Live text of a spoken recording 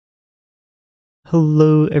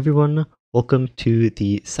Hello, everyone. Welcome to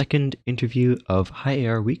the second interview of High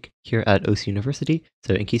AR Week here at OC University.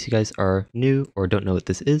 So, in case you guys are new or don't know what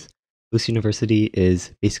this is, OC University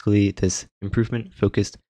is basically this improvement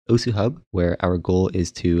focused OSU hub where our goal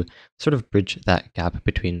is to sort of bridge that gap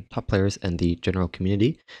between top players and the general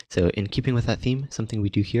community. So, in keeping with that theme, something we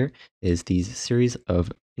do here is these series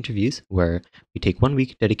of interviews where we take 1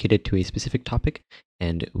 week dedicated to a specific topic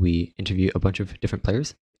and we interview a bunch of different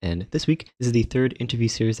players. And this week, this is the third interview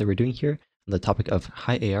series that we're doing here on the topic of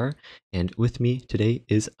high AR. And with me today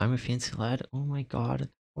is I'm a fancy lad. Oh my god.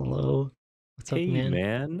 Hello. What's up, Hey, man?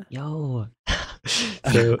 man. Yo.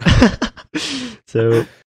 so so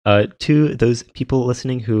to those people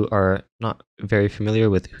listening who are not very familiar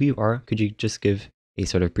with who you are, could you just give a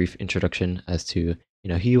sort of brief introduction as to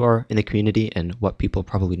who you are in the community and what people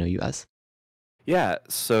probably know you as? Yeah,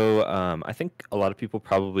 so I think a lot of people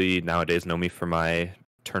probably nowadays know me for my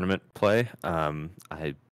tournament play.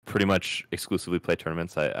 I pretty much exclusively play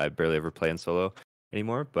tournaments. I barely ever play in solo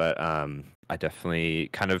anymore, but I definitely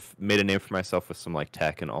kind of made a name for myself with some like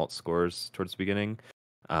tech and alt scores towards the beginning.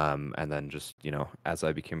 And then just, as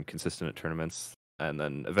I became consistent at tournaments and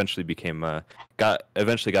then eventually got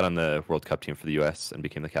on the World Cup team for the US and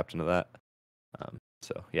became the captain of that.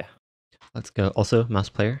 So yeah, Let's go. Also, mouse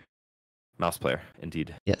player. mouse player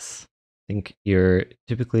indeed. Yes. I think you're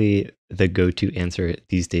typically the go-to answer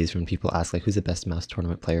these days when people ask like who's the best mouse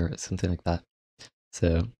tournament player or something like that.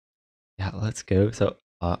 So yeah, let's go. So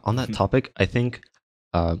on that topic, I think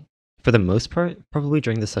for the most part, probably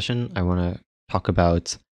during the session, I want to talk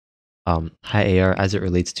about high AR as it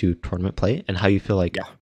relates to tournament play and how you feel like Yeah.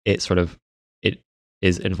 it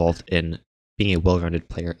is involved in being a well-rounded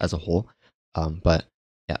player as a whole. But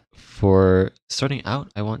yeah, for starting out,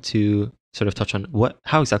 I want to sort of touch on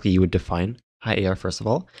how exactly you would define high AR first of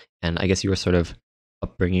all, and I guess your sort of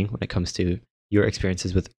upbringing when it comes to your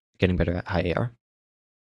experiences with getting better at high AR.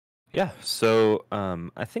 Yeah. So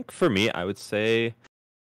I think for me, I would say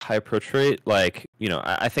high approach rate. Like,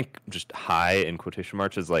 I think just high in quotation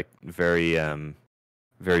marks is like very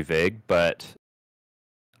vague, but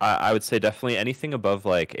I would say definitely anything above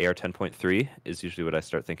like AR 10.3 is usually what I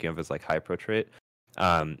start thinking of as like high approach rate.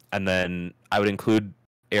 And then I would include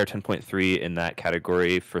AR 10.3 in that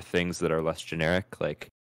category for things that are less generic, like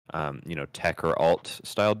tech or alt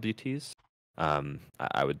style DTs.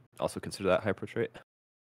 I would also consider that high approach rate.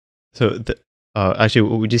 So actually,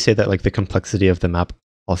 would you say that like the complexity of the map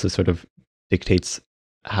also sort of dictates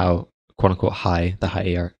how quote unquote high the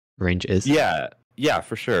high AR range is? Yeah,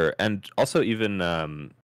 for sure. And also even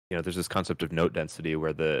there's this concept of note density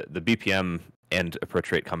where the BPM and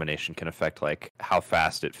approach rate combination can affect like how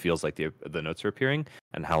fast it feels like the notes are appearing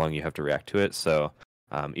and how long you have to react to it. So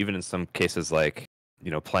even in some cases like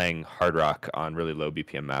playing hard rock on really low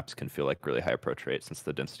BPM maps can feel like really high approach rate since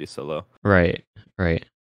the density is so low. Right, right.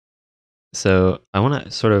 So I want to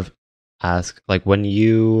sort of ask, like, when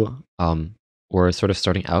you were sort of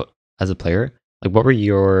starting out as a player, like, what were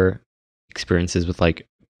your experiences with like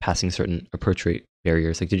passing certain approach rate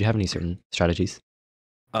barriers? Like, did you have any certain strategies?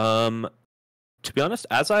 Um, to be honest,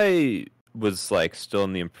 as I was like still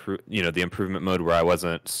in the improvement mode where I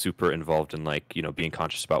wasn't super involved in like being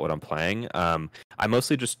conscious about what I'm playing. I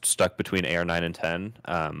mostly just stuck between AR 9 and 10.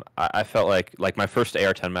 I felt like my first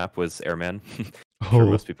AR 10 map was Airman. I'm sure Oh,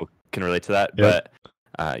 most people can relate to that, yep.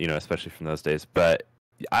 but especially from those days. But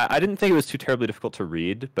I didn't think it was too terribly difficult to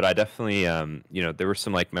read, but I definitely there was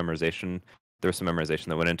some like memorization. There was some memorization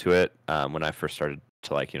that went into it when I first started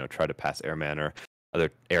to like try to pass Airman or other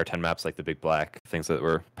AR10 maps like the Big Black, things that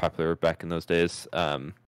were popular back in those days.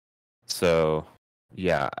 So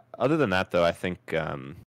yeah, other than that though, I think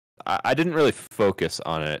I didn't really focus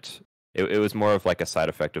on it. It was more of like a side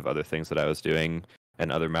effect of other things that I was doing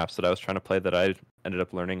and other maps that I was trying to play that I ended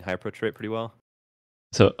up learning high approach rate pretty well.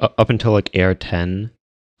 So up until like AR10,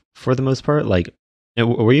 for the most part, like,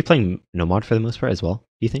 were you playing Nomad for the most part as well?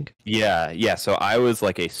 Do you think? Yeah. So I was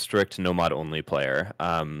like a strict no mod only player.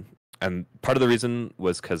 And part of the reason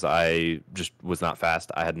was because I just was not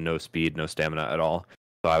fast. I had no speed, no stamina at all.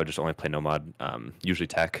 So I would just only play no mod, usually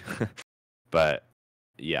tech. But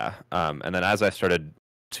yeah. And then as I started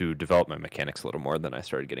to develop my mechanics a little more, then I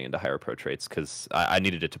started getting into higher approach rates because I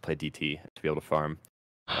needed it to play DT to be able to farm.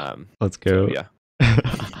 Let's So go. yeah.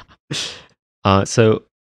 So,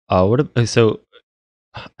 so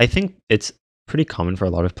I think it's pretty common for a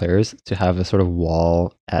lot of players to have a sort of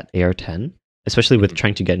wall at AR10, especially with Mhm.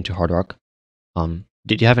 trying to get into Hard Rock.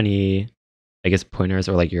 Did you have any, I guess, pointers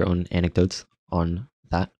or like your own anecdotes on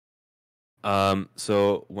that?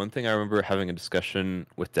 So one thing I remember having a discussion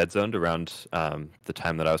with Dead Zoned around the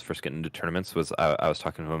time that I was first getting into tournaments was I was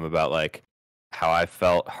talking to him about like how I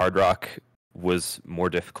felt Hard Rock was more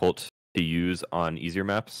difficult to use on easier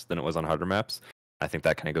maps than it was on harder maps. I think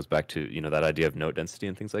that kind of goes back to, that idea of note density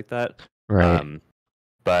and things like that. Right.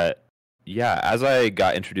 But yeah, as I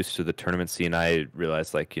got introduced to the tournament scene, I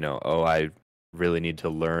realized like, oh, I really need to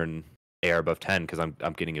learn AR above 10 because I'm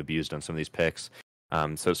getting abused on some of these picks.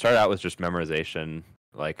 So it started out with just memorization.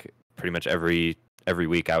 Like pretty much every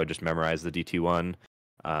week, I would just memorize the DT1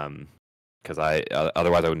 because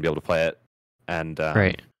otherwise I wouldn't be able to play it. And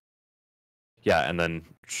Right. yeah, and then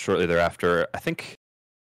shortly thereafter, I think.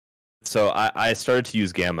 So I started to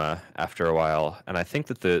use Gamma after a while, and I think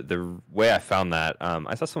that the way I found that,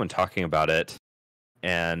 I saw someone talking about it,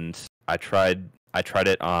 and I tried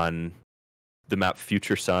it on the map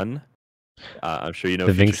Future Sun. I'm sure you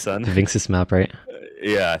know Future Sun. The Vinxis map, right?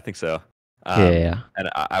 Yeah, I think so. Yeah. And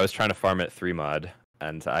I was trying to farm it 3 mod,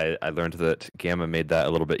 and I learned that Gamma made that a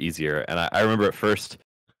little bit easier. And I remember at first,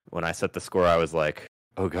 when I set the score, I was like,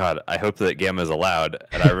 oh god, I hope that Gamma is allowed.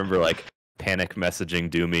 And I remember like panic messaging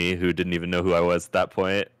Doomy, who didn't even know who I was at that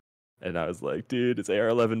point. And I was like, dude, is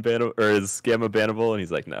AR11 bannable, or is Gamma bannable? And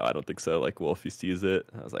he's like, no, I don't think so. Like, Wolf used to use it.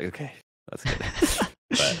 I was like, okay, that's good.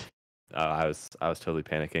 But I was totally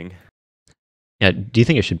panicking. Yeah. Do you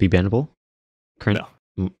think it should be bannable? No.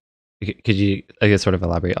 Could you, I guess, sort of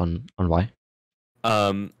elaborate on why?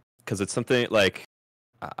 Because it's something like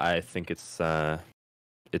I think it's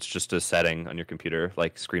just a setting on your computer,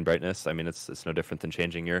 like screen brightness. I mean, it's no different than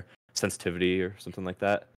changing your sensitivity or something like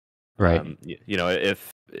that. Right.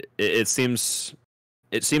 If it seems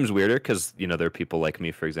weirder because there are people like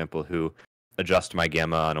me, for example, who adjust my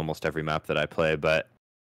Gamma on almost every map that I play. But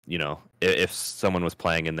if someone was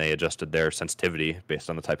playing and they adjusted their sensitivity based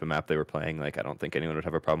on the type of map they were playing, like I don't think anyone would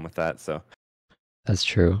have a problem with that. So that's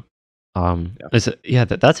true.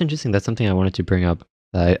 That's interesting. That's something I wanted to bring up.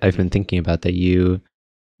 That I've been thinking about. That you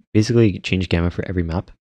basically change Gamma for every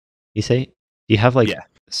map. You say? Do you have like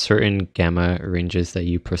certain Gamma ranges that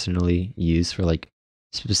you personally use for like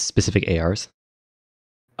specific ARs?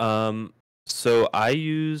 So I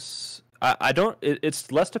use. I don't.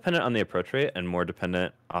 It's less dependent on the approach rate and more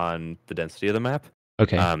dependent on the density of the map.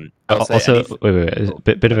 Okay. Also, wait.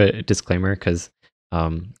 A bit of a disclaimer because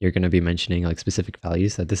you're going to be mentioning like specific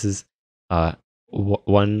values. That this is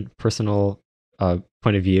one personal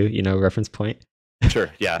point of view. Reference point.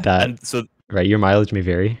 Sure. Yeah. And so right, your mileage may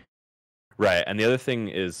vary. Right, and the other thing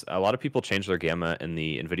is a lot of people change their Gamma in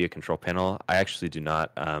the NVIDIA control panel. I actually do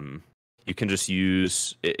not. You can just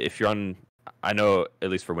use if you're on. I know at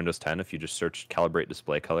least for Windows 10, if you just search calibrate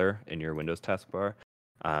display color in your Windows taskbar,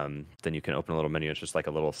 then you can open a little menu. It's just like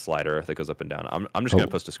a little slider that goes up and down. I'm just going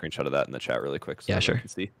to post a screenshot of that in the chat really quick so sure. you can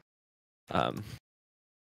see.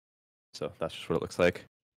 So that's just what it looks like.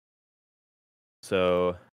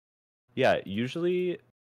 So, yeah, usually,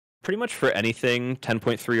 pretty much for anything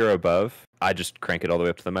 10.3 or above, I just crank it all the way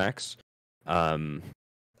up to the max. I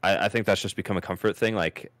think that's just become a comfort thing.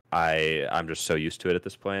 Like I'm just so used to it at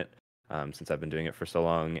this point. Since I've been doing it for so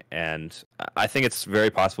long, and I think it's very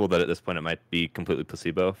possible that at this point it might be completely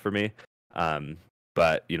placebo for me.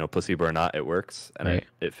 But placebo or not, it works, and right.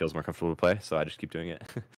 it feels more comfortable to play. So I just keep doing it.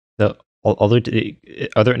 So,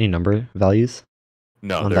 are there any number values?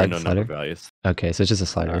 No, there are no number values. Okay, so it's just a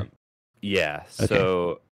slider. Yeah. Okay.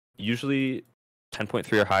 So usually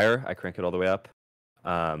 10.3 or higher, I crank it all the way up.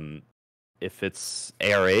 If it's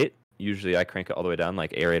AR8, usually I crank it all the way down,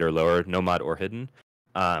 like AR8 or lower, no mod or hidden.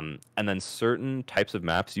 And then certain types of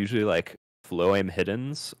maps, usually like flow aim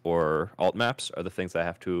hiddens or alt maps, are the things I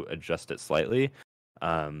have to adjust it slightly.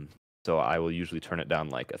 So I will usually turn it down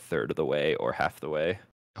like a third of the way or half the way.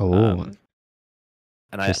 Oh.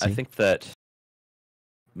 And I think that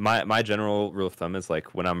my general rule of thumb is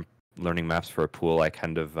like when I'm learning maps for a pool, I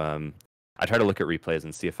kind of I try to look at replays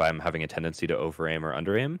and see if I'm having a tendency to over aim or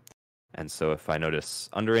under aim. And so if I notice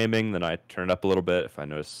under aiming, then I turn it up a little bit. If I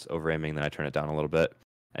notice over aiming, then I turn it down a little bit.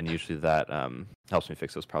 And usually that helps me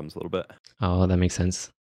fix those problems a little bit. Oh, that makes sense.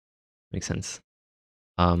 Makes sense.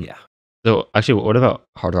 Yeah. So actually, what about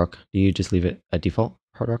Hard Rock? Do you just leave it at default,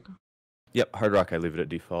 Hard Rock? Yep, Hard Rock, I leave it at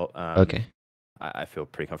default. Okay. I feel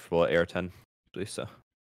pretty comfortable at AR10, actually, so.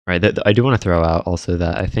 Right. I do want to throw out also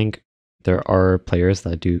that I think there are players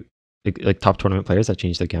that do, like top tournament players that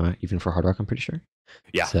change their Gamma even for Hard Rock, I'm pretty sure.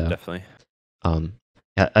 Yeah, so, definitely.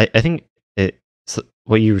 Yeah, I think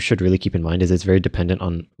what you should really keep in mind is it's very dependent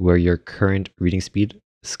on where your current reading speed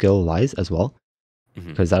skill lies as well,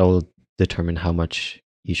 because that will determine how much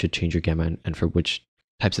you should change your Gamma and for which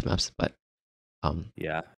types of maps. But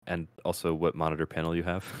yeah, and also what monitor panel you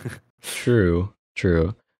have. True.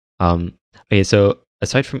 Okay, so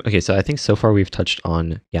aside from so I think so far we've touched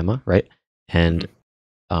on Gamma, right? And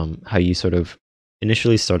how you sort of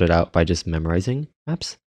initially started out by just memorizing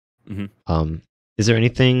maps. Hmm. Is there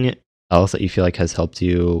anything else that you feel like has helped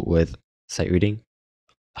you with sight reading,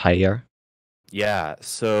 high AR? Yeah.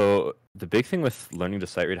 So the big thing with learning to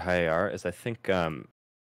sight read high AR is I think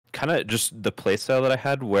kind of just the playstyle that I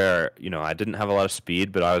had, where I didn't have a lot of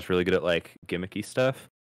speed, but I was really good at like gimmicky stuff.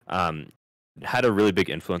 Um, had a really big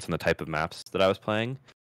influence on the type of maps that I was playing.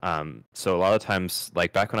 So a lot of times,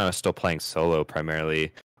 like back when I was still playing solo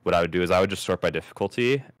primarily, what I would do is I would just sort by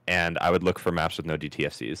difficulty, and I would look for maps with no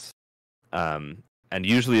DTFCs. And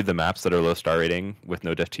usually the maps that are low star rating with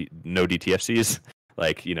no DTFCs,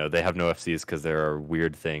 like they have no FCs because there are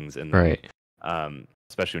weird things in them. Right.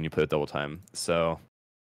 Especially when you play with double time. So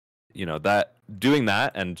that doing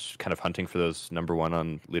that and kind of hunting for those number one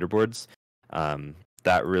on leaderboards,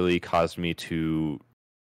 that really caused me to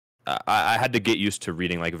I had to get used to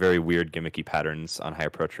reading like very weird gimmicky patterns on high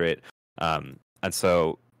approach rate. And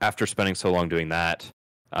so after spending so long doing that,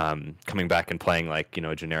 coming back and playing like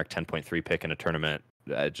a generic 10.3 pick in a tournament,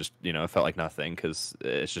 it felt like nothing, because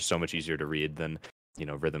it's just so much easier to read than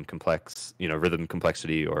rhythm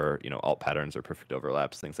complexity, or alt patterns or perfect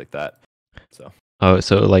overlaps, things like that. So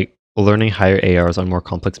like learning higher ARs on more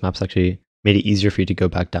complex maps actually made it easier for you to go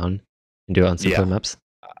back down and do it on simpler maps?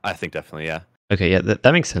 I think definitely, yeah. Okay, yeah,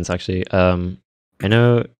 that makes sense actually. I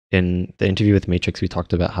know in the interview with Matrix we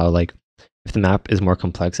talked about how like if the map is more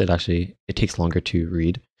complex, it takes longer to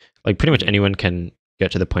read. Like pretty much anyone can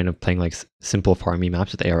get to the point of playing like simple farmy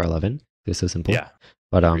maps with AR11. They're so simple. Yeah.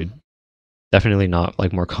 But definitely not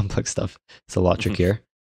like more complex stuff. It's a lot trickier.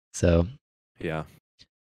 So yeah.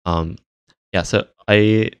 Yeah, so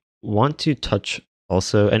I want to touch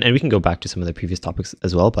also, and we can go back to some of the previous topics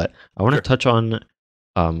as well, but I want to touch on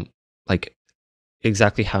like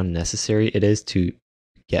exactly how necessary it is to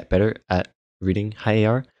get better at reading high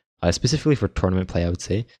AR, specifically for tournament play, I would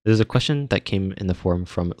say. There's a question that came in the forum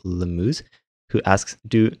from Lemuse, who asks,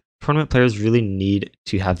 do tournament players really need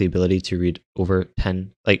to have the ability to read over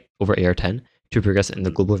AR 10 to progress in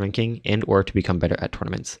the global ranking and or to become better at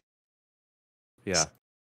tournaments? Yeah.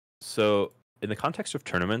 So in the context of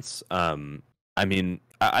tournaments, I mean,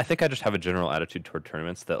 I think I just have a general attitude toward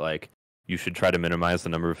tournaments that like you should try to minimize the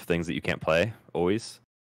number of things that you can't play always.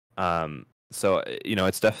 So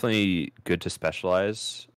it's definitely good to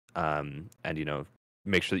specialize, and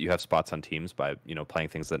make sure that you have spots on teams by playing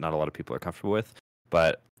things that not a lot of people are comfortable with.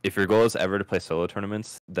 But if your goal is ever to play solo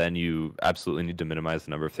tournaments, then you absolutely need to minimize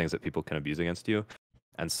the number of things that people can abuse against you.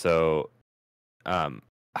 And so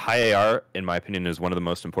high AR, in my opinion, is one of the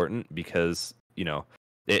most important, because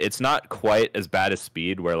it's not quite as bad as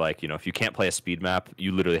speed, where like if you can't play a speed map,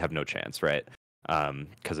 you literally have no chance, right?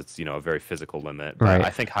 Because it's a very physical limit. But Right. I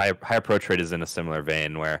think high approach rate is in a similar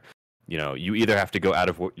vein, where you either have to go out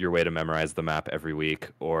of your way to memorize the map every week,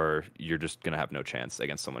 or you're just gonna have no chance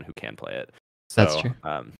against someone who can play it. So, That's true.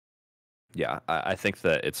 Yeah, I think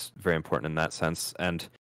that it's very important in that sense. And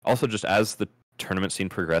also, just as the tournament scene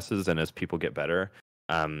progresses and as people get better,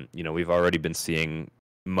 we've already been seeing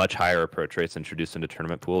much higher approach rates introduced into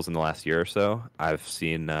tournament pools in the last year or so. I've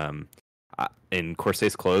seen in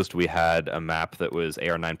Corsairs Closed, we had a map that was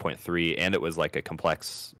AR 9.3, and it was like a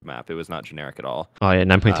complex map. It was not generic at all. Oh yeah,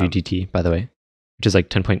 9.3 DT, by the way, which is like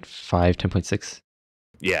 10.5, 10.6.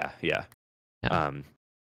 Yeah.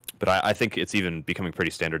 But I think it's even becoming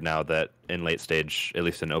pretty standard now that in late stage, at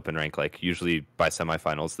least in open rank, like usually by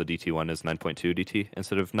semifinals, the DT1 is 9.2 DT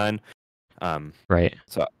instead of 9. Right.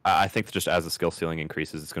 So I think just as the skill ceiling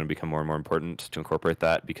increases, it's going to become more and more important to incorporate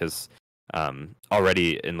that, because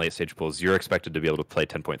already in late stage pools, you're expected to be able to play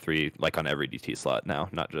 10.3 like on every DT slot now,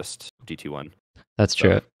 not just DT1. That's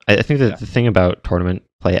true. I think that the thing about tournament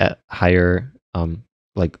play at higher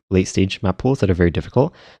like late stage map pools that are very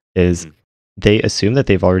difficult is they assume that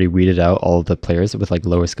they've already weeded out all the players with like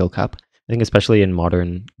lower skill cap. I think especially in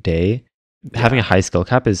modern day, having a high skill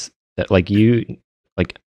cap is that like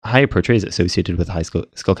high approach rate is associated with high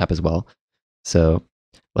skill cap as well. So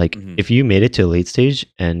like if you made it to late stage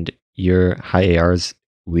and your high AR's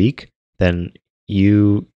weak, then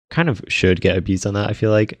you kind of should get abused on that, I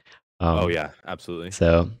feel like. Oh yeah, absolutely.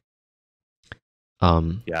 So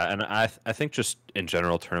yeah, and I think just in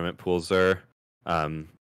general tournament pools are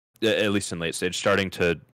at least in late stage starting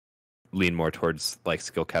to lean more towards like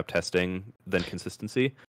skill cap testing than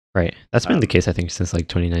consistency. Right. That's been the case I think since like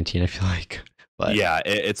 2019, I feel like. But yeah,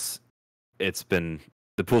 it's been,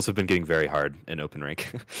 the pools have been getting very hard in open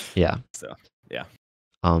rank. Yeah. So yeah.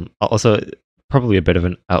 Also probably a bit of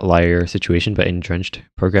an outlier situation, but in Drenched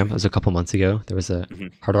program, it was a couple months ago. There was a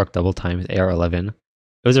Hard Rock double time with AR11. It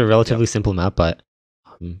was a relatively simple map, but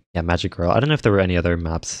yeah, Magic Girl. I don't know if there were any other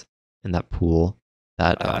maps in that pool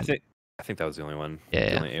That I think that was the only one. Yeah,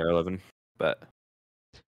 The yeah. only AR11. But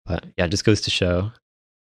yeah, it just goes to show.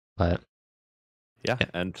 But yeah, yeah,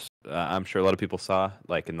 and I'm sure a lot of people saw,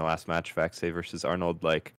 like, in the last match, Vaxei versus Arnold,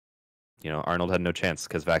 like, Arnold had no chance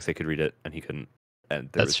because Vaxei could read it and he couldn't, and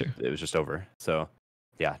that's true. it was just over. So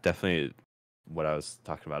yeah, definitely what I was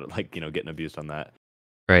talking about, like, getting abused on that.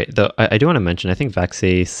 Right. Though I do want to mention, I think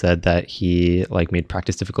Vaxei said that he like made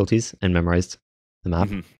practice difficulties and memorized the map.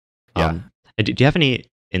 Mhm. Yeah. Do you have any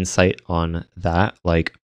insight on that?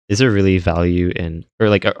 Like, is there really value in, or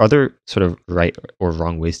like, are there sort of right or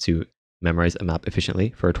wrong ways to memorize a map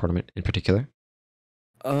efficiently for a tournament in particular?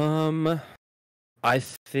 I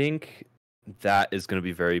think that is going to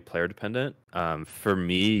be very player dependent. For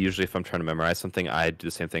me, usually if I'm trying to memorize something, I do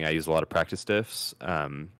the same thing. I use a lot of practice diffs.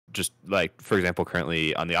 Just like, for example,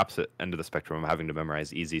 currently on the opposite end of the spectrum, I'm having to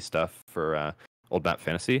memorize easy stuff for old map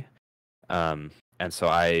fantasy. And so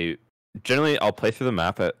I'll play through the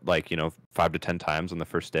map at, like, 5 to 10 times on the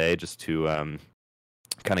first day just to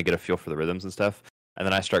kind of get a feel for the rhythms and stuff. And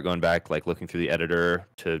then I start going back, like, looking through the editor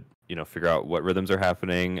to figure out what rhythms are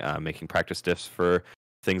happening, making practice diffs for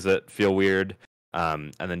things that feel weird,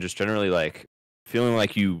 and then just generally, like, feeling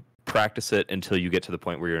like you practice it until you get to the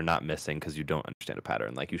point where you're not missing because you don't understand a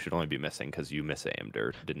pattern. Like, you should only be missing because you misaimed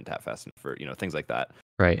or didn't tap fast enough, for things like that.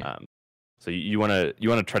 Right. So you want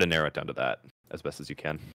to try to narrow it down to that as best as you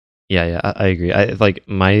can. Yeah, I agree. Like,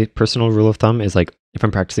 my personal rule of thumb is, like, if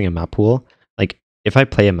I'm practicing a map pool, like, if I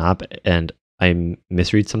play a map and I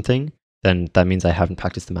misread something, then that means I haven't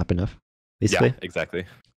practiced the map enough, basically. Yeah, exactly.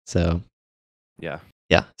 So Yeah.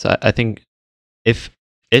 So I think if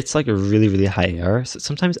it's like a really, really high AR, so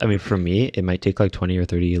sometimes, I mean, for me, it might take like 20 or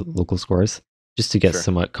 30 local scores just to get Sure.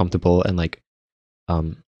 somewhat comfortable. And like,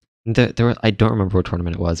 there were, I don't remember what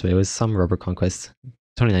tournament it was, but it was some Rubber Conquest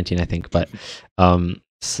 2019, I think. But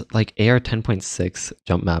like AR 10.6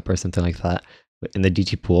 jump map or something like that in the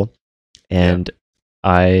DT pool. And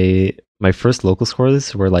my first local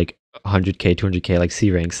scores were like 100K, 200K, like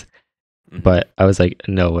C ranks. Mhm. But I was like,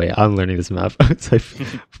 no way, I'm learning this map. So I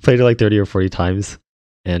played it like 30 or 40 times.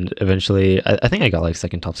 And eventually, I think I got like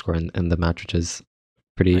second top score in the match, which is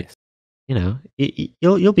pretty, Nice.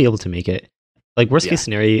 you'll be able to make it. Like, worst Yeah. case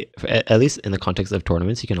scenario, at least in the context of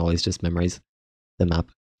tournaments, you can always just memorize the map.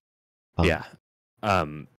 Yeah.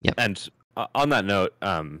 Yep. And on that note,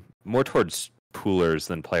 more towards poolers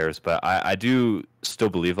than players, but I do still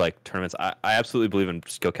believe, like, tournaments. I absolutely believe in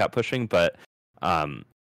skill cap pushing, but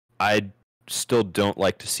I still don't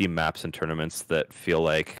like to see maps in tournaments that feel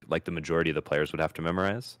like the majority of the players would have to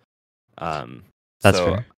memorize. That's So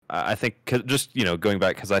fair. I think just going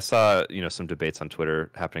back, because I saw some debates on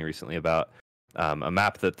Twitter happening recently about a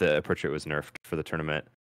map that the approach rate was nerfed for the tournament.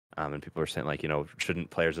 And people were saying, like, shouldn't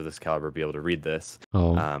players of this caliber be able to read this?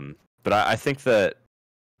 Oh, But I think that,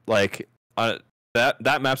 like,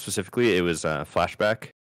 that map specifically, it was flashback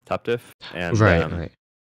top diff, and right.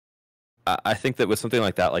 I think that with something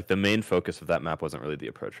like that, like, the main focus of that map wasn't really the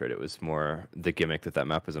approach rate; it was more the gimmick that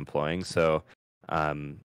map was employing. So,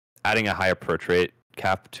 adding a high approach rate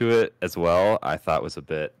cap to it as well, I thought was a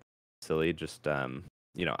bit silly. Just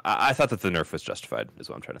I thought that the nerf was justified, is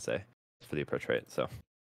what I'm trying to say, for the approach rate. So.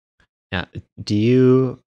 Yeah. Do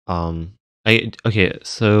you okay,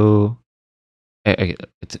 so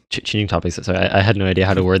it's changing topics. Sorry, I had no idea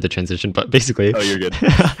how to word the transition, but basically, Oh, you're good.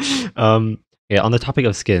 Yeah, on the topic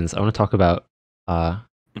of skins, I want to talk about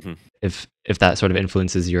Mhm. if that sort of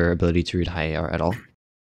influences your ability to read high AR at all.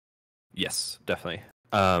 Yes, definitely.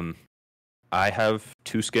 I have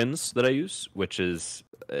 2 skins that I use, which is,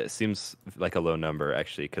 it seems like a low number,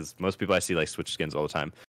 actually, because most people I see, like, switch skins all the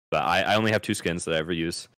time. But I only have 2 skins that I ever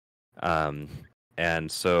use. And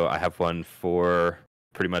so I have one for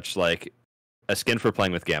pretty much like a skin for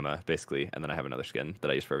playing with Gamma, basically, and then I have another skin that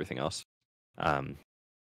I use for everything else.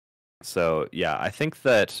 So yeah, I think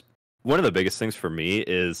that one of the biggest things for me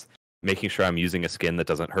is making sure I'm using a skin that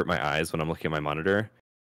doesn't hurt my eyes when I'm looking at my monitor.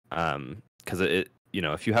 Because if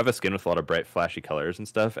you have a skin with a lot of bright, flashy colors and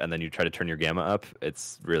stuff, and then you try to turn your gamma up,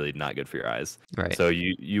 it's really not good for your eyes. Right. So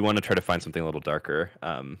you want to try to find something a little darker.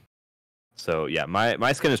 So yeah,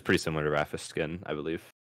 my skin is pretty similar to Rafis skin, I believe,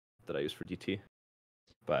 that I use for DT.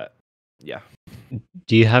 But yeah.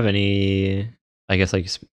 Do you have any, I guess, like,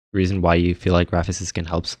 reason why you feel like Rafis' skin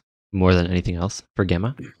helps more than anything else for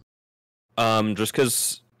Gamma? Just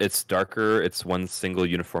because it's darker, it's one single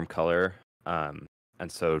uniform color, and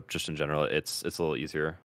so just in general, it's a little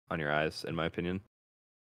easier on your eyes, in my opinion.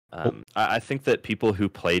 I think that people who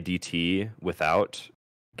play DT without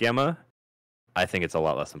Gamma, I think it's a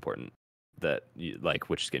lot less important that like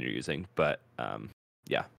which skin you're using. But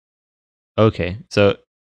yeah. Okay, so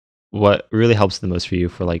what really helps the most for you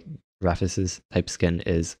for like Raphis's type skin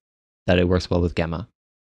is that it works well with Gamma.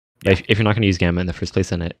 Yeah. If you're not going to use Gamma in the first place,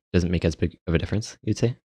 then it doesn't make as big of a difference, you'd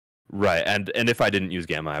say? Right, and if I didn't use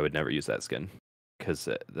Gamma, I would never use that skin because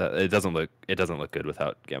it doesn't look good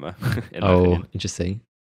without Gamma. In my opinion. Interesting.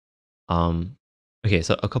 Okay,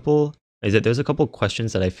 so there's a couple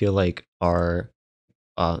questions that I feel like are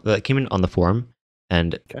that came in on the forum,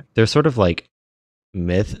 and Okay. they're sort of like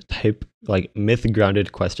myth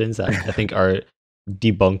grounded questions that I think are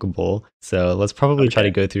debunkable. So let's probably try to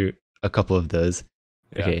Okay. go through a couple of those.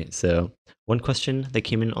 Yeah. Okay, so one question that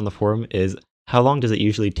came in on the forum is, how long does it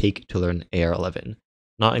usually take to learn AR11?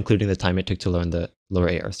 Not including the time it took to learn the lower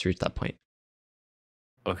ARs to reach that point.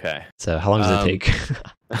 Okay. So how long does it take?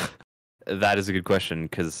 That is a good question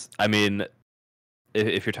because I mean,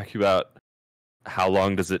 if you're talking about how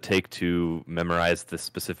long does it take to memorize the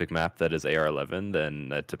specific map that is AR11, then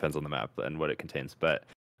that depends on the map and what it contains. But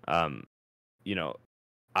you know,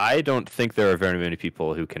 I don't think there are very many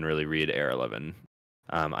people who can really read AR11.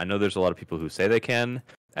 I know there's a lot of people who say they can,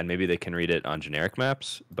 and maybe they can read it on generic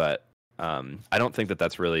maps, but I don't think that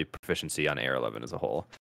that's really proficiency on AR11 as a whole.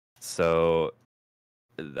 So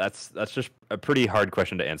that's just a pretty hard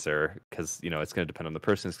question to answer because it's going to depend on the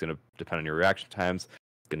person. It's going to depend on your reaction times.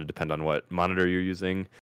 It's going to depend on what monitor you're using.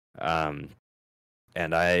 And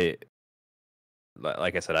like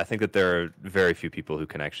I said, I think that there are very few people who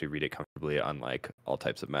can actually read it comfortably on like all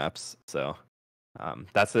types of maps. So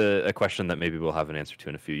that's a question that maybe we'll have an answer to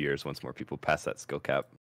in a few years once more people pass that skill cap.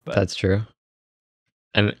 But That's true.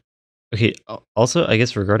 And okay, also I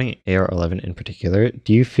guess regarding AR11 in particular,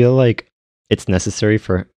 do you feel like it's necessary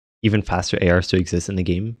for even faster ARs to exist in the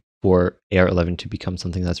game for AR11 to become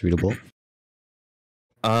something that's readable?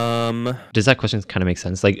 Does that question kind of make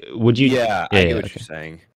sense? Like, would you? Yeah, I get what okay. you're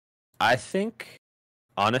saying. I think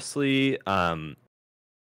honestly,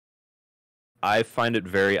 I find it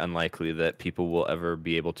very unlikely that people will ever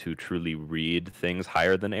be able to truly read things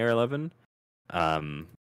higher than AR11.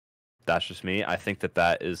 That's just me. I think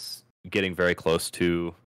that is getting very close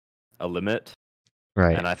to a limit.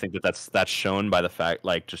 Right. And I think that's shown by the fact,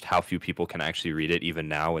 like, just how few people can actually read it, even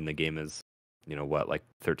now when the game is, like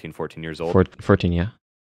 13, 14 years old. 14, yeah.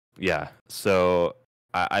 Yeah. So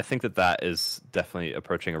I think that is definitely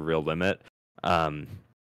approaching a real limit.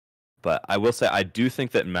 But I will say I do think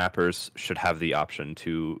that mappers should have the option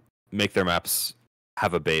to make their maps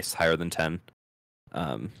have a base higher than 10.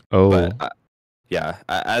 But yeah,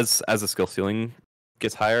 as the skill ceiling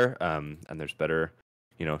gets higher, and there's better,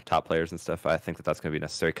 top players and stuff, I think that's going to be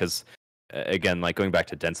necessary because, again, like going back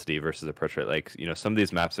to density versus approach rate, like, some of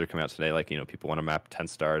these maps that are coming out today, like, people want to map 10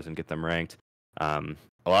 stars and get them ranked.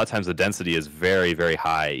 A lot of times the density is very, very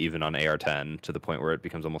high, even on AR10, to the point where it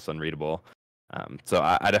becomes almost unreadable. So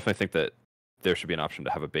I definitely think that there should be an option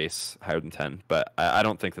to have a base higher than 10, but I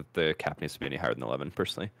don't think that the cap needs to be any higher than 11,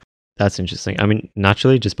 personally. That's interesting. I mean,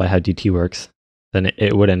 naturally, just by how DT works, then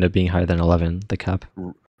it would end up being higher than 11, the cap.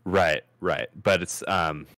 Right. But it's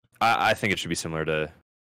I think it should be similar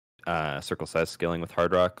to circle size scaling with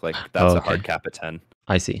Hard Rock. Like that's a hard cap at 10.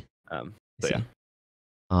 I see. Yeah.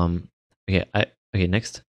 Okay.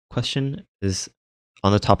 Next question is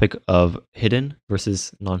on the topic of hidden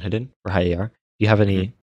versus non-hidden for high AR. Do you have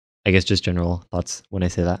any, I guess, just general thoughts when I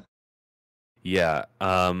say that? Yeah.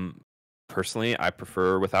 Personally, I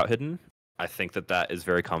prefer without hidden. I think that is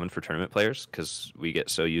very common for tournament players because we get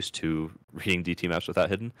so used to reading DT maps without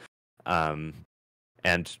hidden.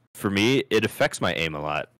 And for me, it affects my aim a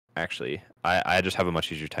lot, actually. I just have a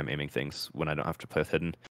much easier time aiming things when I don't have to play with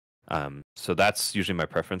hidden. So that's usually my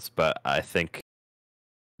preference, but I think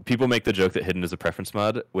people make the joke that hidden is a preference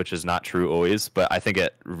mod, which is not true always, but I think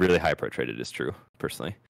at really high approach rate it is true,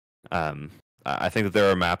 personally. I think that there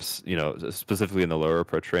are maps, specifically in the lower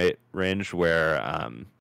approach rate range where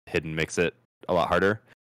hidden makes it a lot harder,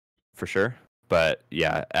 for sure. But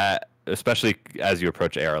yeah, especially as you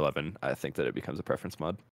approach AR11, I think that it becomes a preference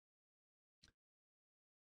mod.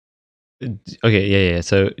 Okay, yeah.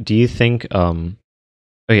 So do you think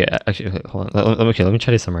okay, actually, hold on. Okay, let me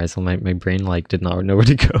try to summarize. My brain did not know where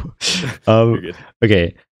to go. You're good.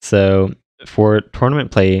 Okay, so for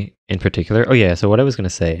tournament play in particular, so what I was gonna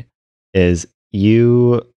say is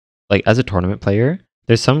you as a tournament player,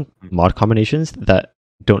 there's some mod combinations that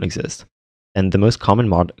don't exist, and the most common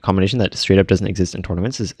mod combination that straight up doesn't exist in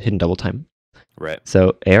tournaments is hidden double time. Right.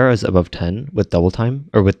 So AR is above 10 with double time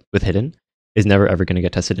or with hidden is never ever going to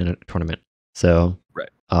get tested in a tournament. So right.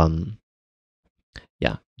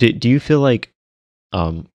 Yeah. Do you feel like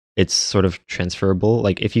it's sort of transferable?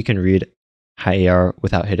 Like if you can read high AR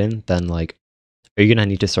without hidden, then are you gonna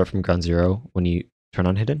need to start from ground zero when you turn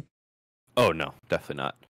on hidden? Oh no, definitely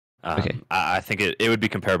not. Okay. I think it would be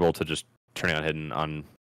comparable to just turning on hidden on,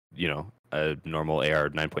 a normal AR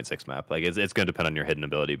 9.6 map. Like it's going to depend on your hidden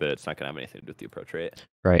ability, but it's not going to have anything to do with the approach rate.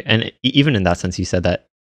 Right. And even in that sense, you said that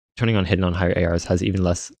turning on hidden on higher ARs has even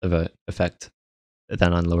less of an effect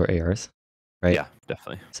than on lower ARs, right? Yeah,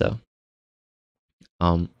 definitely. So,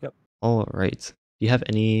 Yep. all right. Do you have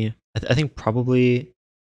any? I think probably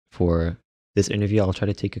for this interview, I'll try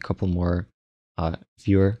to take a couple more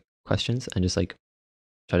viewer questions and just like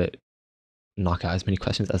try to knock out as many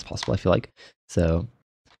questions as possible. I feel like so.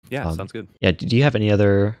 Yeah, sounds good. Yeah. Do you have any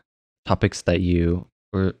other topics that you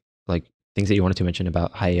or like things that you wanted to mention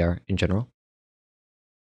about high AR in general?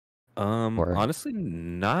 Or Honestly,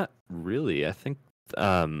 not really. I think,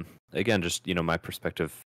 again, just my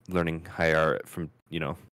perspective, learning high art from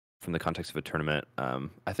from the context of a tournament.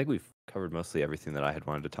 I think we've covered mostly everything that I had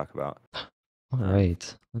wanted to talk about. all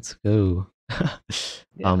right, let's go.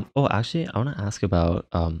 Yeah. Oh, actually, I want to ask about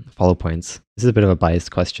follow points. This is a bit of a biased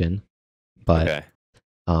question, but Okay.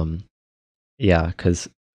 um, yeah, because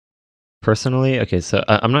personally, okay, so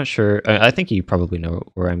I'm not sure. I think you probably know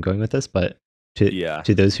where I'm going with this, but to Yeah.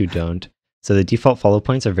 to those who don't, so the default follow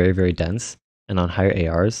points are very, very dense, and on higher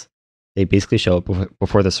ARs, they basically show up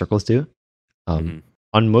before the circles do. Um, hmm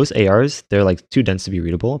on most ARs, they're like too dense to be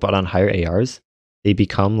readable, but on higher ARs, they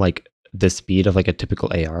become like the speed of like a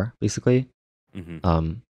typical AR, basically. hmm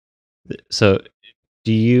Um, so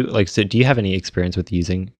do you like? So do you have any experience with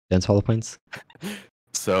using dense follow points?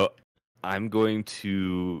 So I'm going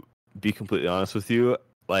to be completely honest with you.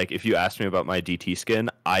 Like, if you ask me about my DT skin,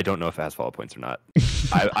 I don't know if it has follow points or not.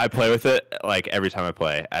 I play with it like every time I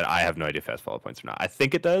play, and I have no idea if it has follow points or not. I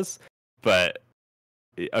think it does, but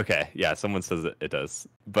okay, yeah, someone says it does,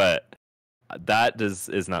 but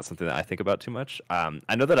is not something that I think about too much.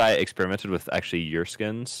 I know that I experimented with actually your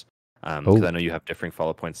skins, because Oh, I know you have differing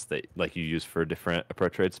follow points that like you use for different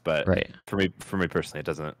approach rates, but right. for me personally, it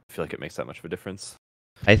doesn't feel like it makes that much of a difference.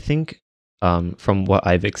 I think from what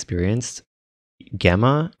I've experienced,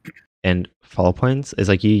 gamma and follow points is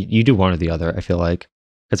like you do one or the other. I feel like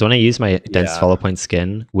because when I use my dense Yeah. follow point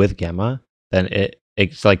skin with gamma, then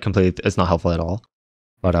it's like completely it's not helpful at all.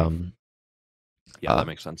 But hmm Yeah, uh that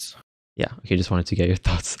makes sense. yeah, okay, just wanted to get your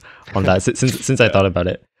thoughts on that since I Yeah. thought about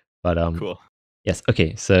it. But Cool. yes,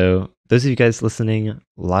 okay. So those of you guys listening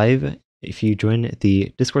live, if you join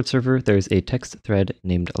the Discord server, there's a text thread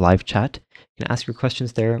named live chat. You can ask your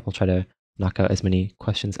questions there. We'll try to knock out as many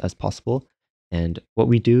questions as possible. And what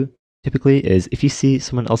we do typically is if you see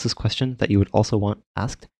someone else's question that you would also want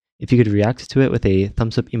asked, if you could react to it with a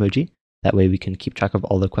thumbs up emoji, that way we can keep track of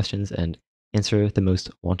all the questions and answer the most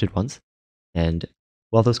wanted ones. And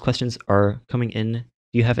while those questions are coming in,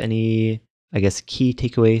 do you have any, I guess, key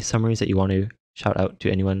takeaway summaries that you want to shout out to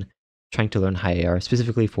anyone trying to learn high AR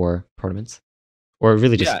specifically for tournaments or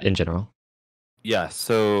really just Yeah. in general? Yeah.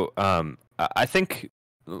 So I think,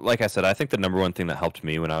 like I said, I think the number one thing that helped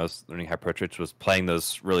me when I was learning high approach rates was playing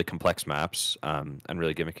those really complex maps, and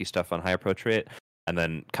really gimmicky stuff on high approach rate, and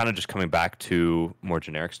then kind of just coming back to more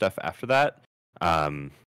generic stuff after that.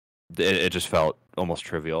 Um, it just felt almost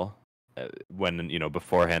trivial, when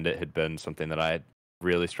beforehand it had been something that I had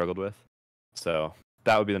really struggled with. So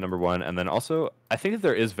that would be the number one, and then also I think that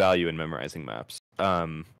there is value in memorizing maps.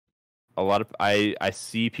 A lot of I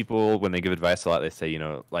see people when they give advice a lot, they say,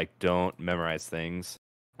 like, don't memorize things,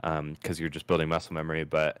 because you're just building muscle memory.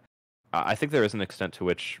 But I think there is an extent to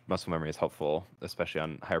which muscle memory is helpful, especially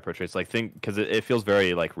on higher approach rates. Like, think, because it feels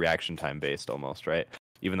very like reaction time based almost, right?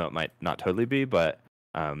 Even though it might not totally be, but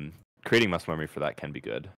creating muscle memory for that can be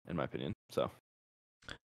good in my opinion. So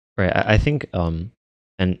Right. I think,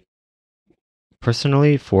 and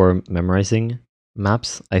personally for memorizing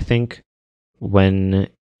maps, I think when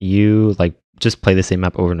you like just play the same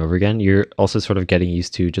map over and over again, you're also sort of getting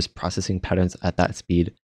used to just processing patterns at that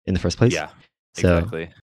speed in the first place. yeah, So exactly.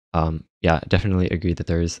 yeah, definitely agree that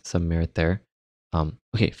there is some merit there.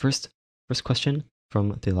 Okay, first question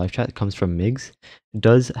from the live chat comes from Migs.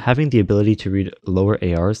 Does having the ability to read lower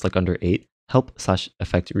ARs like under 8 help /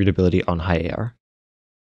 affect readability on high AR?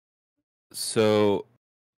 So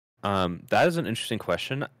that is an interesting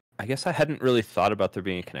question. I guess I hadn't really thought about there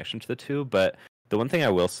being a connection to the two, but the one thing I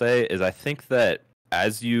will say is I think that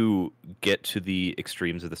as you get to the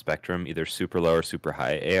extremes of the spectrum, either super low or super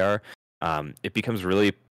high AR, it becomes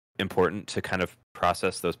really important to kind of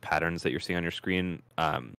process those patterns that you're seeing on your screen,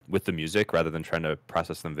 with the music rather than trying to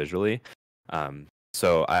process them visually.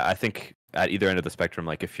 So I think at either end of the spectrum,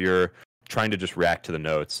 like if you're trying to just react to the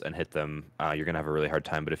notes and hit them, you're gonna have a really hard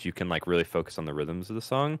time. But if you can like really focus on the rhythms of the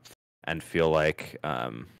song and feel like,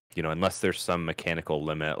 unless there's some mechanical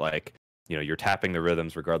limit, like you're tapping the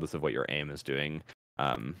rhythms regardless of what your aim is doing,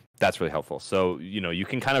 that's really helpful. So, you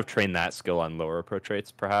can kind of train that skill on lower approach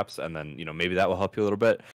rates, perhaps, and then, maybe that will help you a little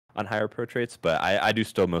bit on higher approach rates. But I do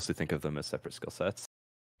still mostly think of them as separate skill sets.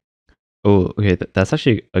 Oh, okay. That's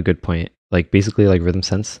actually a good point. Like basically like rhythm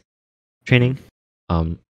sense training.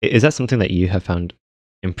 Is that something that you have found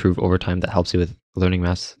improve over time that helps you with learning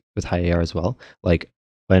maths with high AR as well? Like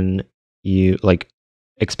when you like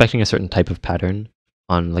expecting a certain type of pattern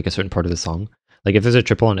on like a certain part of the song, like if there's a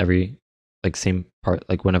triple on every like same part,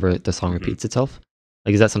 like whenever the song repeats itself,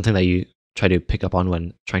 like is that something that you try to pick up on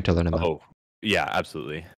when trying to learn a math? Oh, yeah,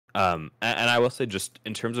 absolutely. And I will say, just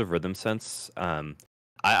in terms of rhythm sense,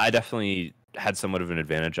 I definitely had somewhat of an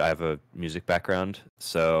advantage. I have a music background,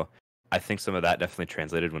 so I think some of that definitely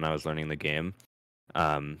translated when I was learning the game.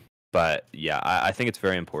 But yeah, I think it's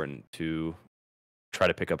very important to try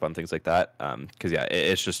to pick up on things like that, because yeah,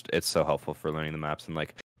 it's so helpful for learning the maps. And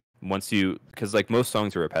like because like most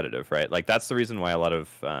songs are repetitive, right? Like that's the reason why a lot of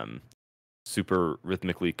super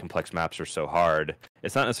rhythmically complex maps are so hard.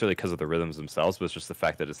 It's not necessarily because of the rhythms themselves, but it's just the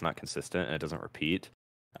fact that it's not consistent and it doesn't repeat.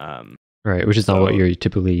 Right, which is not what you're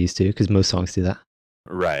typically used to, because most songs do that.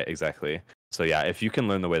 Right, exactly. So yeah, if you can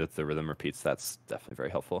learn the way that the rhythm repeats, that's definitely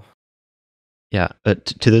very helpful. Yeah, but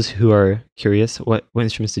to those who are curious, what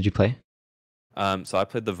instruments did you play? So I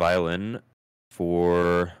played the violin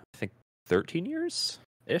for I think 13 years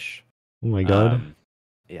ish. Oh my god.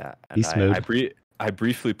 Yeah, and Beast mode. I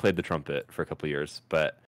briefly played the trumpet for a couple of years,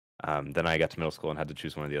 but then I got to middle school and had to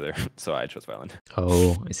choose one or the other, so I chose violin.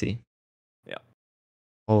 Oh, I see. Yeah.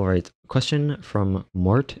 All right. Question from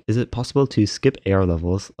Mort: is it possible to skip AR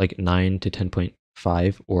levels like 9 to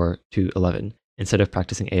 10.5 or to 11 instead of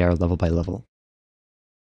practicing AR level by level?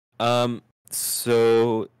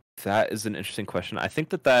 So that is an interesting question. I think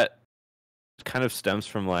that kind of stems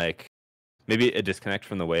from like maybe a disconnect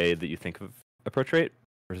from the way that you think of approach rate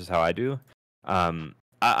versus how I do.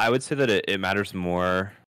 I would say that it matters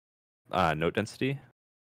more note density.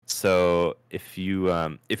 So if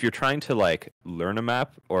you're trying to like learn a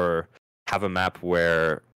map or have a map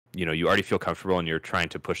where you already feel comfortable and you're trying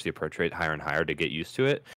to push the approach rate higher and higher to get used to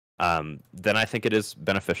it, then I think it is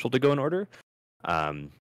beneficial to go in order.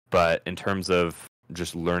 But in terms of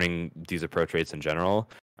just learning these approach rates in general,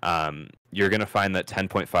 you're going to find that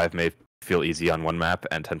 10.5 may feel easy on one map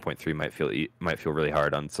and 10.3 might feel really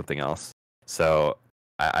hard on something else. So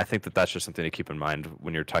I think that's just something to keep in mind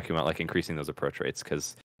when you're talking about like increasing those approach rates,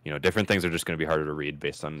 because different things are just going to be harder to read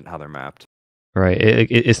based on how they're mapped. Right.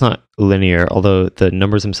 It's not linear, although the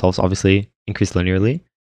numbers themselves obviously increase linearly,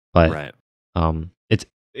 but right. It's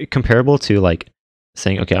comparable to like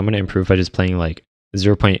saying, okay, I'm going to improve by just playing like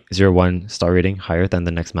 0.01 star rating higher than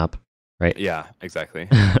the next map, right? Yeah, exactly.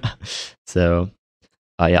 So,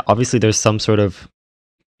 yeah, obviously there's some sort of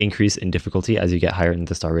increase in difficulty as you get higher in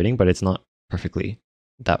the star rating, but it's not perfectly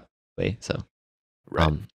that way. So,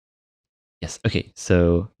 right. Yes. Okay.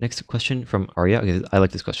 So next question from Arya. Okay, I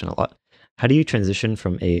like this question a lot. How do you transition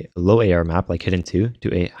from a low AR map like Hidden 2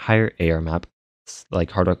 to a higher AR map like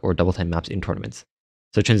Hard Rock or Double Time maps in tournaments?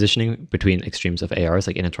 So transitioning between extremes of ARs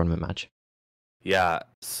like in a tournament match. Yeah.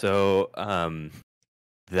 So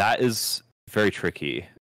that is very tricky.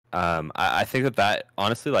 I think that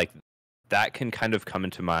honestly, like that can kind of come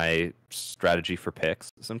into my strategy for picks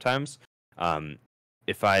sometimes.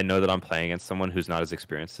 If I know that I'm playing against someone who's not as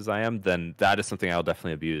experienced as I am, then that is something I'll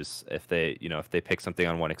definitely abuse. If they pick something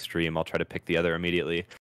on one extreme, I'll try to pick the other immediately.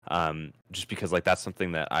 Just because like that's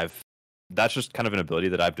something that's just kind of an ability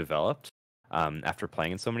that I've developed after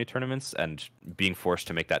playing in so many tournaments and being forced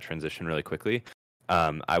to make that transition really quickly.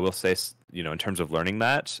 I will say, in terms of learning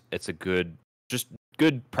that, it's a good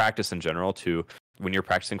practice in general to, when you're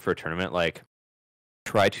practicing for a tournament, like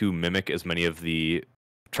try to mimic as much of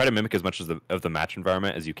the match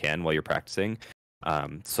environment as you can while you're practicing.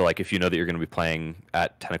 So like if you know that you're going to be playing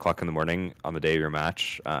at 10 o'clock in the morning on the day of your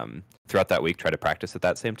match, throughout that week, try to practice at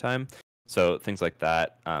that same time. So things like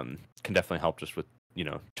that can definitely help just with,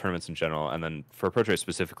 tournaments in general. And then for approach rate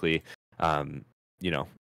specifically,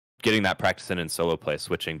 getting that practice in solo play,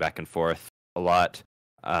 switching back and forth a lot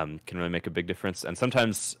can really make a big difference. And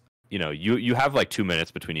sometimes, you have like 2 minutes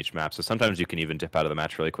between each map. So sometimes you can even dip out of the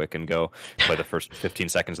match really quick and go play the first 15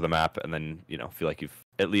 seconds of the map and then, feel like you've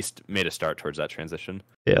at least made a start towards that transition.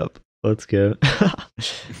 Yep. Let's go.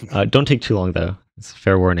 Don't take too long though. It's a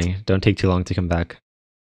fair warning. Don't take too long to come back.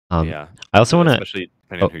 Yeah. I also want to, especially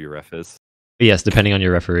depending on who your ref is. Yes, depending on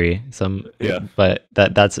your referee. Yeah. But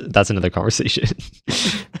that's another conversation.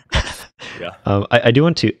 Yeah. I do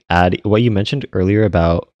want to add what you mentioned earlier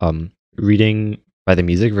about reading by the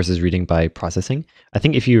music versus reading by processing. I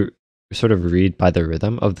think if you sort of read by the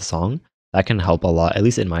rhythm of the song, that can help a lot, at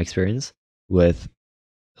least in my experience, with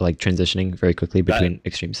like transitioning very quickly between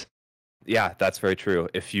extremes. Yeah, that's very true.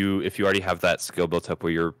 If you already have that skill built up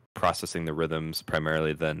where you're processing the rhythms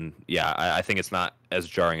primarily, then yeah, I think it's not as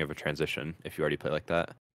jarring of a transition if you already play like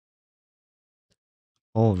that.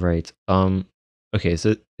 All right. Okay,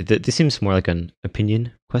 so this seems more like an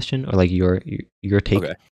opinion question or like your take.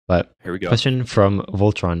 Okay, But here we go. question from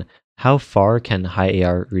Voltron: how far can high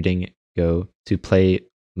AR reading go to play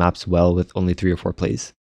maps well with only 3 or 4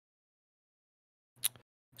 plays?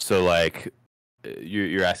 So like,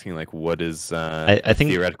 you're asking like, what is I a think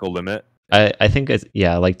theoretical limit? I think it's,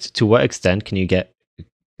 yeah, like to what extent can you get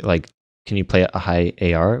like can you play a high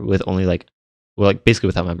AR with only like, well, like basically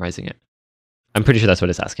without memorizing it? I'm pretty sure that's what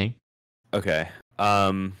it's asking. Okay.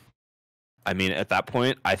 I mean, at that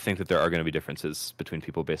point, I think that there are going to be differences between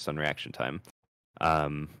people based on reaction time.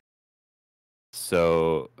 Um,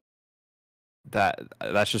 so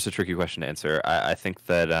that's just a tricky question to answer. I think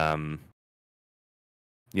that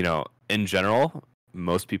in general,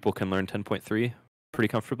 most people can learn 10.3 pretty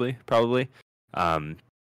comfortably, probably.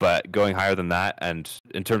 But going higher than that, and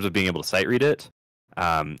in terms of being able to sight read it,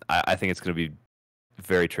 I think it's going to be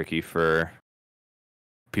very tricky for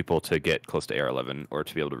people to get close to AR11 or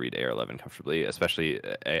to be able to read AR11 comfortably, especially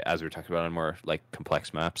as we were talking about on more like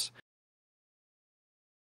complex maps.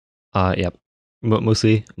 Yep.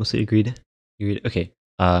 Mostly agreed. Agreed. Okay.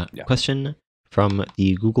 Yeah. Question from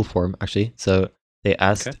the Google form actually. So they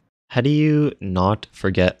asked, Okay. how do you not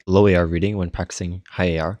forget low AR reading when practicing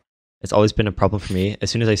high AR? It's always been a problem for me. As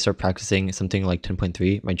soon as I start practicing something like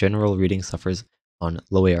 10.3, my general reading suffers on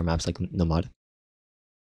low AR maps like Nomad.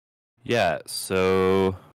 Yeah.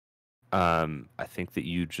 So I think that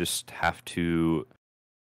you just have to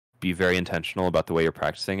be very intentional about the way you're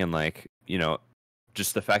practicing, and like,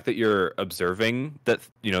 just the fact that you're observing that,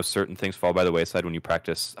 certain things fall by the wayside when you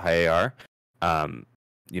practice high AR.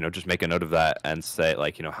 Just make a note of that and say,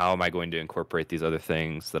 like, how am I going to incorporate these other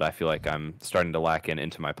things that I feel like I'm starting to lack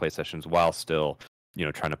into my play sessions while still,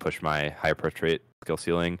 trying to push my high approach rate skill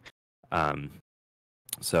ceiling.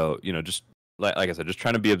 So, just like I said, just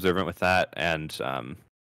trying to be observant with that, and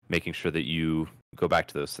making sure that you go back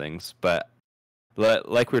to those things. But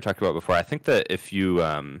like we were talking about before, I think that if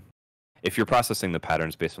you're processing the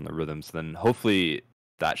patterns based on the rhythms, then hopefully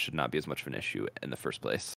that should not be as much of an issue in the first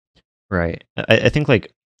place. Right. I think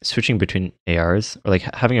like switching between ARs or like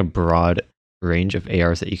having a broad range of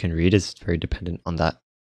ARs that you can read is very dependent on that,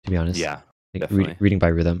 to be honest. Yeah, Like definitely. reading by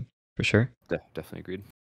rhythm, for sure. Definitely agreed.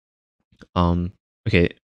 Okay.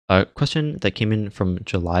 A question that came in from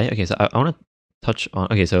July. Okay, so I want to touch on.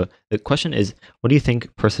 Okay, so the question is, what do you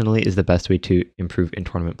think personally is the best way to improve in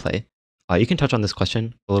tournament play? You can touch on this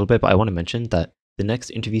question a little bit, but I want to mention that the next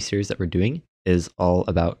interview series that we're doing is all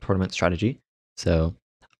about tournament strategy. So,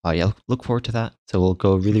 yeah, look forward to that. So we'll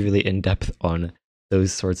go really, really in depth on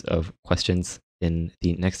those sorts of questions in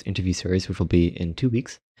the next interview series, which will be in 2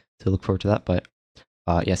 weeks. So look forward to that. But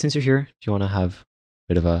yeah, since you're here, do you want to have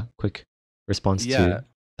a bit of a quick response to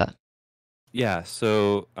that? Yeah.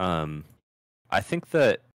 So I think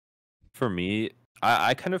that for me,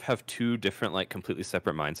 I kind of have two different, like, completely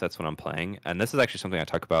separate mindsets when I'm playing, and this is actually something I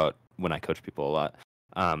talk about when I coach people a lot.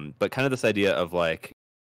 But kind of this idea of like,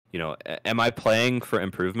 am I playing for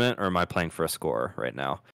improvement or am I playing for a score right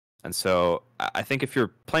now? And so I think if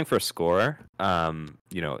you're playing for a score, in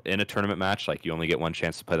a tournament match, like you only get one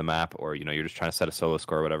chance to play the map, or you're just trying to set a solo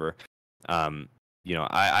score or whatever. I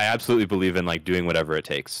absolutely believe in like doing whatever it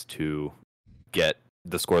takes to get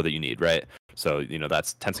the score that you need, right? So,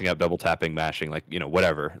 that's tensing up, double tapping, mashing, like,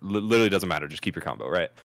 whatever. Literally doesn't matter. Just keep your combo, right?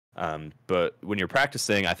 But when you're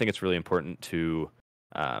practicing, I think it's really important to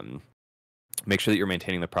make sure that you're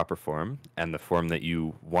maintaining the proper form and the form that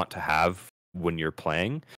you want to have when you're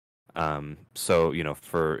playing. So,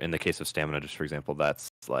 for in the case of stamina, just for example, that's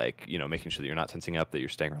like, making sure that you're not tensing up, that you're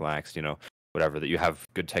staying relaxed, whatever, that you have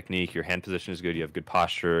good technique, your hand position is good, you have good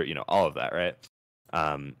posture, all of that, right?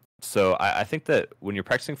 So I think that when you're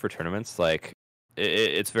practicing for tournaments, like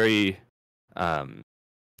it's very,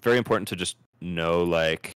 very important to just know,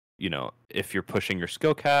 like, if you're pushing your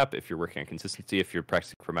skill cap, if you're working on consistency, if you're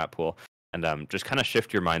practicing for map pool, and just kind of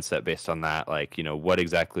shift your mindset based on that, like, what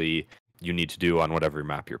exactly you need to do on whatever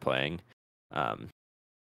map you're playing.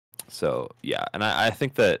 So yeah, and I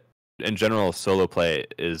think that in general, solo play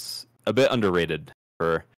is a bit underrated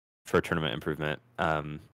for tournament improvement,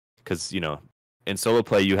 because in solo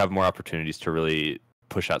play, you have more opportunities to really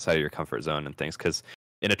push outside of your comfort zone and things. Because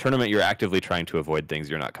in a tournament, you're actively trying to avoid things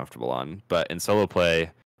you're not comfortable on. But in solo play,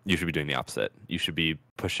 you should be doing the opposite. You should be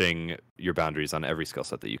pushing your boundaries on every skill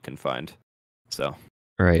set that you can find. So,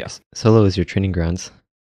 All right. yeah. Solo is your training grounds,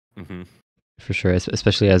 Mm-hmm. for sure,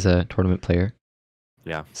 especially as a tournament player.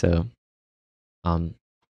 Yeah. So, um,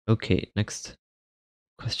 okay, next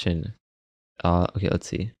question. Okay, let's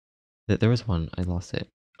see. There was one, I lost it.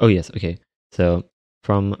 Oh yes, okay. So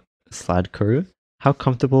from Sladkuru, how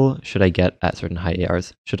comfortable should I get at certain high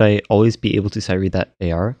ARs? Should I always be able to sight read that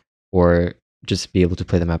AR, or just be able to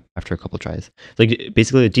play the map after a couple tries? Like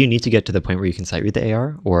basically, do you need to get to the point where you can sight read the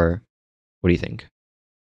AR, or what do you think?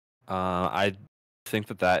 I think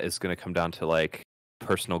that is going to come down to like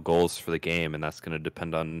personal goals for the game, and that's going to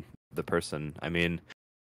depend on the person. I mean,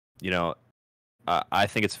 you know, I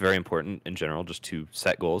think it's very important in general just to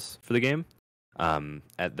set goals for the game. And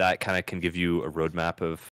that kind of can give you a roadmap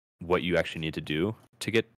of what you actually need to do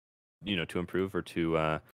to get, to improve or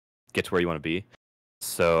to get to where you want to be.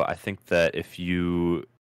 So I think that if you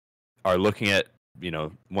are looking at,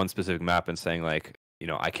 one specific map and saying like,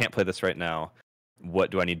 I can't play this right now.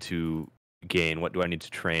 What do I need to gain? What do I need to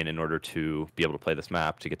train in order to be able to play this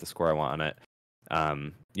map to get the score I want on it?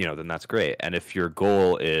 Then that's great. And if your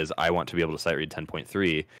goal is I want to be able to sight read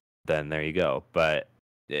 10.3, then there you go. But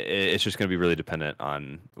it's just going to be really dependent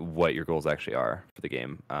on what your goals actually are for the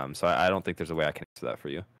game. So I don't think there's a way I can answer that for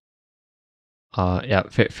you. Yeah,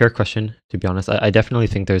 fair question. To be honest, I definitely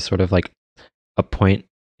think there's sort of like a point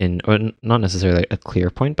in, or not necessarily a clear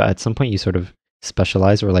point, but at some point you sort of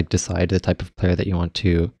specialize or like decide the type of player that you want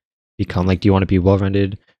to become. Like, do you want to be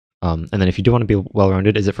well-rounded? And then if you do want to be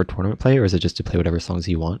well-rounded, is it for tournament play or is it just to play whatever songs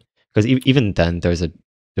you want? Because even then, there's a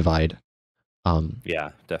divide.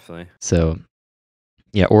 Yeah, definitely. So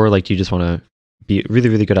yeah, or like, do you just want to be really,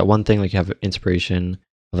 really good at one thing? Like you have inspiration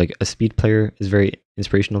of like a speed player is very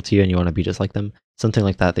inspirational to you and you want to be just like them. Something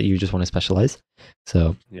like that you just want to specialize.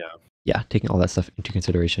 So yeah, taking all that stuff into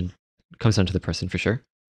consideration comes down to the person for sure.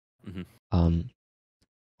 Mm-hmm.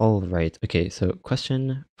 All right. Okay. So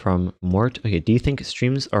question from Mort. Okay. Do you think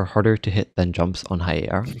streams are harder to hit than jumps on high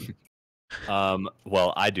AR?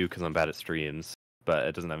 Well, I do because I'm bad at streams, but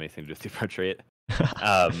it doesn't have anything to do with the approach rate.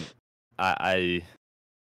 I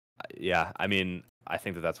yeah, I mean, I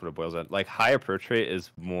think that's what it boils down. Like high approach rate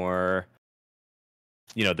is more,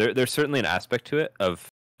 there's certainly an aspect to it of,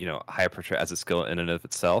 high approach rate as a skill in and of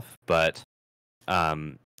itself, but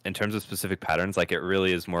in terms of specific patterns, like it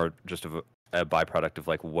really is more just of a byproduct of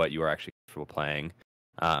like what you are actually comfortable playing.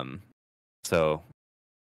 So,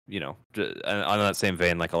 on that same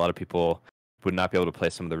vein, like a lot of people would not be able to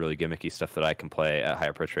play some of the really gimmicky stuff that I can play at high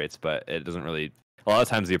approach rates, but it doesn't really. A lot of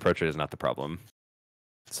times, the approach rate is not the problem.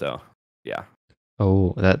 So, yeah.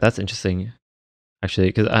 Oh, that's interesting. Actually,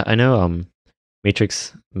 because I know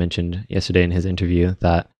Matrix mentioned yesterday in his interview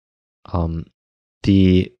that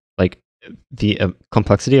the like the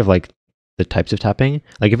complexity of like the types of tapping,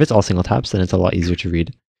 like if it's all single taps, then it's a lot easier to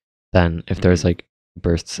read than if there's like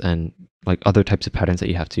bursts and like other types of patterns that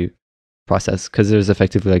you have to process, because there's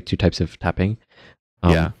effectively like two types of tapping.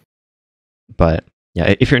 Yeah. But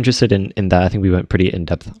yeah, if you're interested in that, I think we went pretty in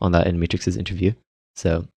depth on that in Matrix's interview.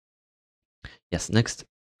 So yes, next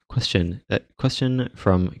question. Question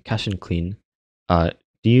from Cash and Clean. Do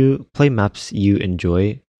you play maps you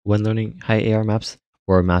enjoy when learning high AR maps,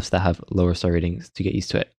 or maps that have lower star ratings to get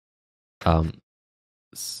used to it?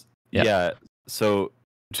 Yeah. So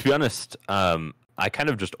to be honest, I kind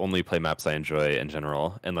of just only play maps I enjoy in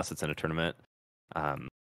general, unless it's in a tournament.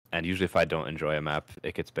 And usually, if I don't enjoy a map,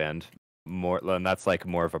 it gets banned more, and that's like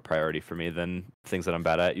more of a priority for me than things that I'm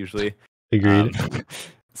bad at usually. Agreed.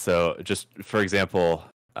 So just for example,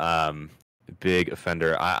 big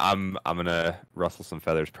offender. I'm gonna rustle some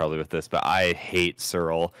feathers probably with this, but I hate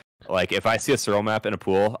Searle. Like if I see a Searle map in a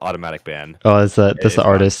pool, automatic ban. Oh, that's the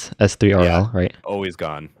artist S3RL, right? Always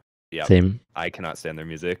gone. Yeah. Same. I cannot stand their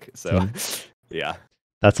music. So yeah.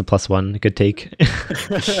 That's a +1. Good take.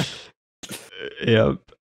 Yep.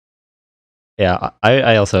 Yeah,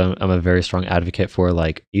 I also am a very strong advocate for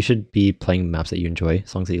like you should be playing maps that you enjoy,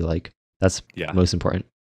 songs that you like. That's most important.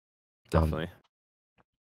 Definitely.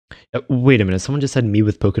 Wait a minute, someone just said me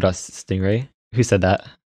with polka dot stingray. Who said that?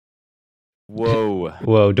 Whoa.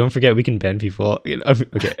 Whoa, don't forget we can ban people.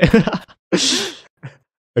 Okay.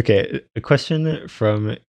 Okay, a question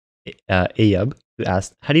from Ayub, who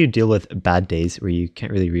asked, how do you deal with bad days where you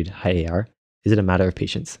can't really read high AR? Is it a matter of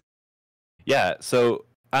patience? Yeah, so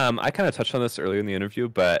I kind of touched on this earlier in the interview,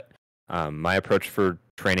 but my approach for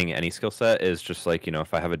training any skill set is just like,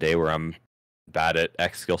 if I have a day where I'm bad at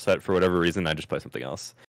X skill set for whatever reason, I just play something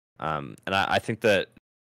else. And I think that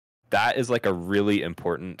is like a really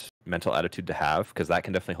important mental attitude to have, because that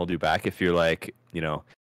can definitely hold you back if you're like,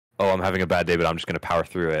 oh, I'm having a bad day, but I'm just going to power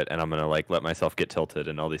through it and I'm going to like let myself get tilted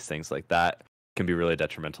and all these things like that can be really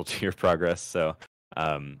detrimental to your progress. So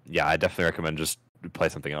yeah, I definitely recommend just play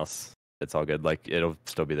something else. It's all good. Like it'll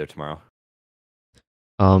still be there tomorrow.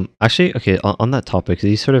 Actually, okay, on that topic,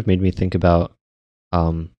 you sort of made me think about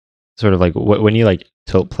sort of like when you like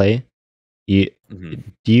tilt play, you Mhm.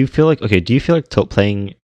 do you feel like do you feel like tilt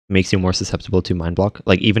playing makes you more susceptible to mind block,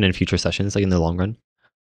 like even in future sessions, like in the long run?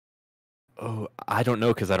 Oh, I don't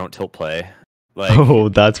know because I don't tilt play. Like Oh,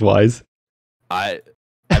 that's wise. I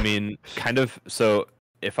I mean, kind of. So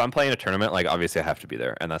if I'm playing a tournament, like obviously I have to be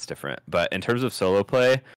there, and that's different. But in terms of solo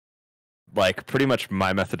play, like pretty much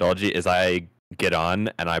my methodology is I get on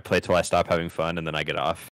and I play till I stop having fun, and then I get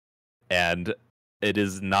off. And it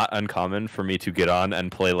is not uncommon for me to get on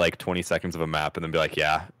and play like 20 seconds of a map, and then be like,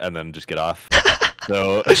 yeah, and then just get off.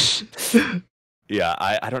 So yeah,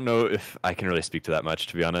 I don't know if I can really speak to that much,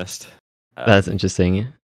 to be honest. That's Um, interesting. yeah.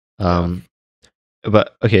 Um,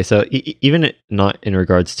 but okay, so even not in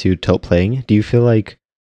regards to tilt playing, do you feel like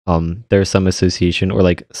there's some association or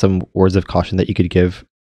like some words of caution that you could give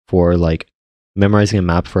for like memorizing a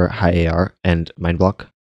map for high AR and mind block?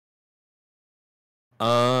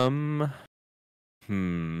 Um.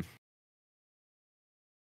 Hmm.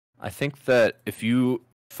 I think that if you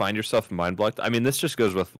find yourself mind blocked, I mean, this just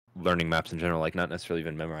goes with learning maps in general, like not necessarily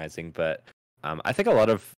even memorizing, but I think a lot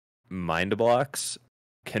of mind blocks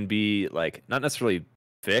can be like not necessarily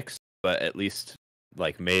fixed, but at least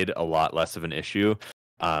like made a lot less of an issue.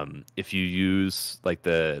 If you use like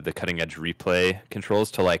the cutting edge replay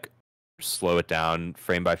controls to like slow it down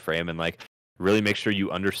frame by frame and like really make sure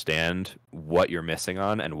you understand what you're missing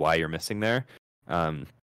on and why you're missing there. Um,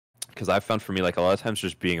 because I've found for me like a lot of times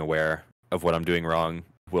just being aware of what I'm doing wrong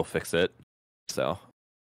will fix it. So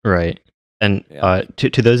Right. And yeah.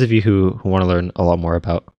 to those of you who want to learn a lot more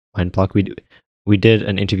about MindBlock, we did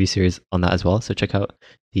an interview series on that as well. So check out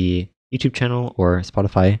the YouTube channel or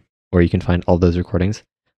Spotify, where you can find all those recordings.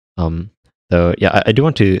 Um, so yeah, I do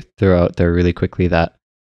want to throw out there really quickly that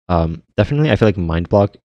definitely I feel like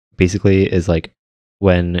MindBlock basically is like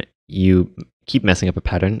when you keep messing up a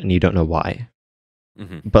pattern and you don't know why.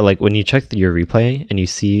 Hmm. But like when you check your replay and you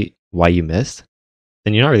see why you missed,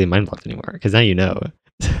 then you're not really mind blocked anymore because now you know.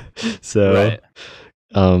 So, Right.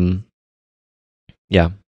 um, yeah,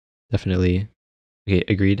 definitely. Okay,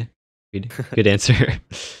 agreed. Agreed. Good answer.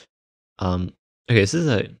 um, okay, this is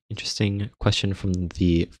an interesting question from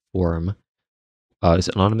the forum. It's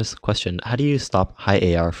an anonymous question. How do you stop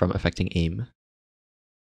high AR from affecting aim?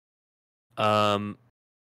 Um,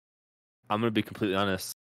 I'm gonna be completely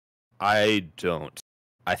honest. I don't.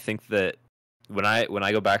 I think that when I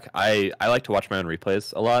go back, I like to watch my own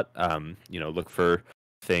replays a lot. Look for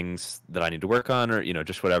things that I need to work on, or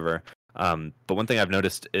just whatever. But one thing I've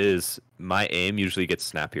noticed is my aim usually gets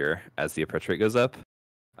snappier as the approach rate goes up.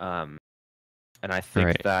 Um, and I All think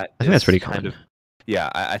right. that I think that's is pretty kind common. of yeah.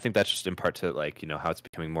 I think that's just in part to like how it's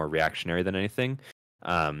becoming more reactionary than anything.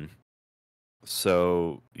 Um,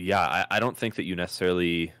 so yeah, I don't think that you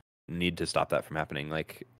necessarily need to stop that from happening.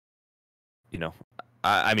 Like you know,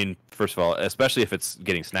 I mean, first of all, especially if it's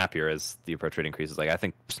getting snappier as the approach rate increases, like I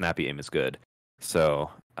think snappy aim is good. So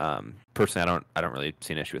personally, I don't really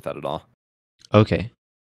see an issue with that at all. Okay.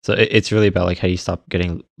 So it's really about like how you stop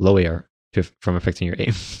getting low AR from affecting your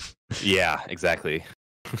aim. Yeah, exactly.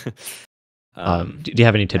 Do you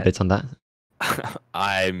have any I, tidbits on that?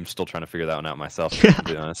 I'm still trying to figure that one out myself, to be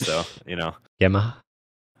completely honest. So Gamma.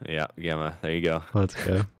 yeah, Gamma. There you go. Let's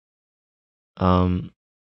go. Um,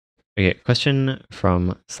 okay, question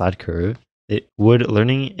from Sladkuru. Would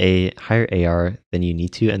learning a higher AR than you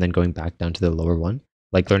need to and then going back down to the lower one,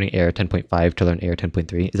 like learning AR 10.5 to learn AR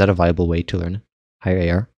 10.3, is that a viable way to learn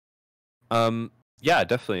higher AR? Yeah,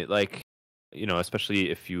 definitely. Like,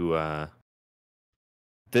 especially if you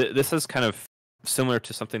this is kind of similar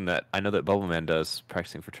to something that I know that Bubbleman does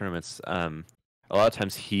practicing for tournaments. A lot of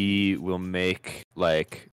times he will make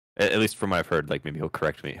like, at least from what I've heard, like maybe he'll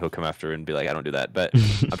correct me. He'll come after and be like, I don't do that. But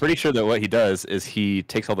I'm pretty sure that what he does is he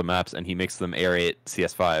takes all the maps and he makes them AR8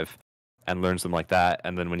 CS5 and learns them like that.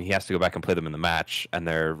 And then when he has to go back and play them in the match and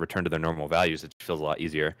they're returned to their normal values, it feels a lot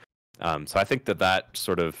easier. So I think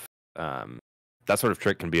um, that sort of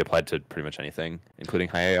trick can be applied to pretty much anything, including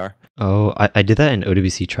high AR. Oh, I did that in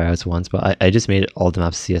OWC tryouts once, but I just made all the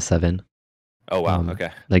maps CS7. Oh wow,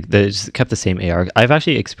 okay. Like they just kept the same AR. I've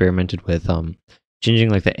actually experimented with changing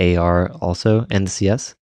like the AR also and the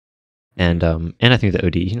CS. And Mm-hmm. and I think the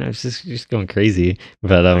OD, it's just going crazy.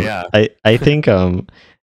 But Oh yeah. I think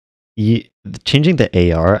changing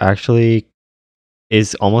the AR actually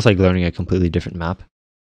is almost like learning a completely different map.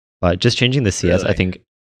 But just changing the CS, I Really? think,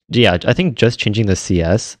 yeah, I think just changing the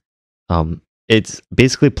CS, it's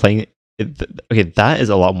basically playing. Okay, that is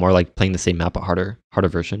a lot more like playing the same map, but harder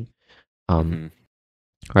version. Um, Mm-hmm.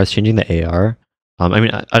 Whereas changing the AR, I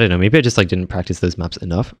mean, I don't know, maybe I just like didn't practice those maps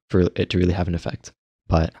enough for it to really have an effect.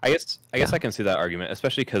 But I can see that argument,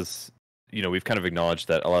 especially because we've kind of acknowledged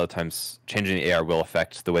that a lot of times changing the AR will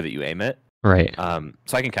affect the way that you aim it. right,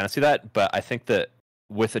 So I can kind of see that, but I think that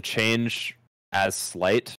with a change as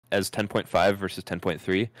slight as 10.5 versus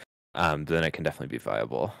 10.3, then it can definitely be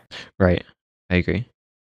viable. right, I agree.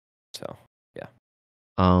 So yeah.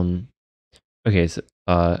 Okay, so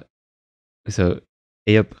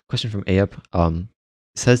Ayup, question from Ayup,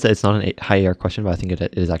 says that it's not a high AR question, but I think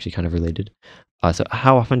it is actually kind of related. So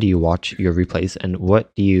how often do you watch your replays, and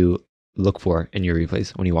what do you look for in your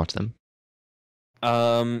replays when you watch them?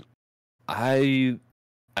 I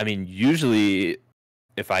mean, usually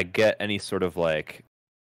if I get any sort of like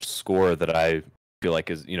score that I feel like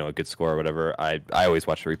is a good score or whatever, I always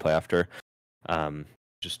watch the replay after,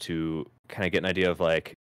 just to kind of get an idea of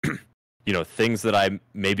like things that I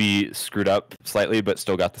maybe screwed up slightly but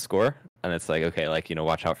still got the score, and it's like, okay, like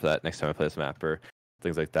watch out for that next time I play this map or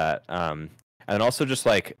things like that. And then also just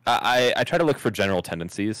like I try to look for general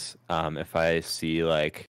tendencies. If I see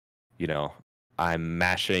like I'm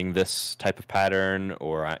mashing this type of pattern,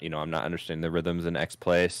 or I'm not understanding the rhythms in X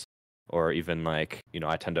place, or even like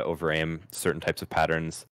I tend to over aim certain types of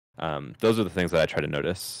patterns. Those are the things that I try to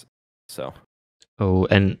notice. So Oh,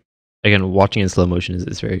 and again, watching in slow motion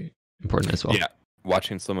is very important as well. yeah,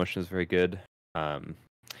 watching in slow motion is very good. And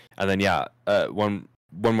then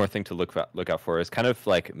one more thing to look out for is kind of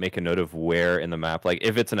like make a note of where in the map, like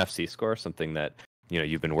if it's an FC score, something that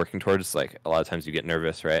you've been working towards. Like a lot of times you get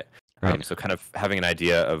nervous, right? Right. So kind of having an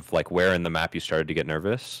idea of like where in the map you started to get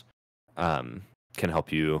nervous can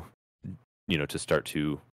help you, to start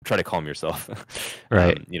to try to calm yourself,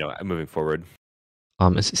 Right. Moving forward.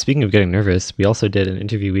 Speaking of getting nervous, we also did an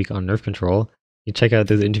interview week on nerve control. You check out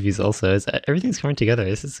those interviews also. Everything's coming together.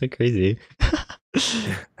 This is so crazy.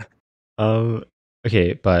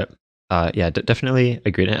 Okay, but yeah, definitely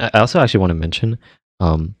agreed. And I also actually want to mention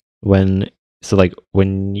when so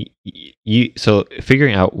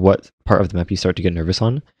figuring out what part of the map you start to get nervous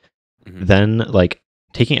on, then like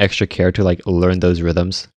taking extra care to like learn those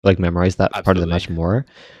rhythms, like memorize that part of the match more,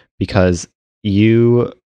 because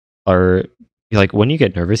you are like when you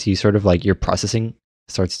get nervous, you sort of like your processing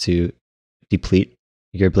starts to deplete.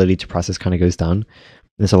 Your ability to process kind of goes down. And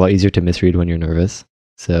it's a lot easier to misread when you're nervous.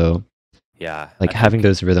 So yeah, like having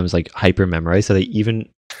those rhythms like hyper memorized, so that even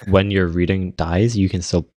when your reading dies, you can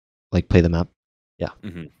still like play the map. Yeah.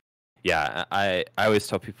 Yeah, I always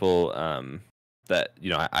tell people that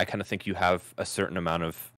I kind of think you have a certain amount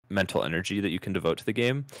of mental energy that you can devote to the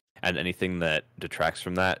game, and anything that detracts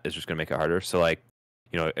from that is just going to make it harder. So like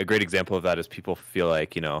a great example of that is people feel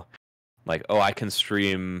like like, oh, I can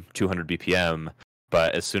stream 200 BPM,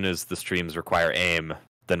 but as soon as the streams require aim,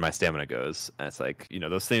 then my stamina goes. And it's like,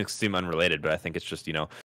 those things seem unrelated, but I think it's just,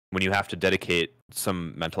 when you have to dedicate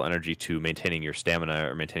some mental energy to maintaining your stamina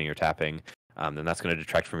or maintaining your tapping, then that's going to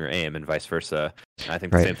detract from your aim, and vice versa. And I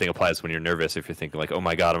think the same thing applies when you're nervous. If you're thinking like, oh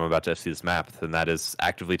my God, I'm about to see this map, then that is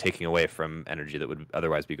actively taking away from energy that would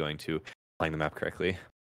otherwise be going to playing the map correctly.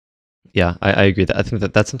 Yeah, I agree. I think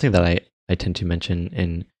that's something that I tend to mention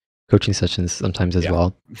in coaching sessions sometimes as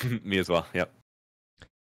well. Me as well. Yep.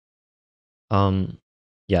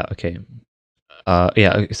 Yeah. Okay.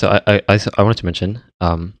 Yeah. So I wanted to mention.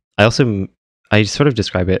 I sort of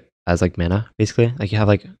describe it as like mana, basically. Like you have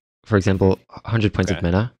like, for example, 100 points of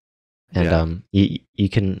mana, and you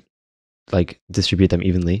can like distribute them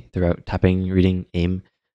evenly throughout tapping, reading, aim.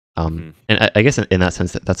 And I guess in that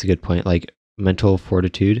sense, that's a good point. Like mental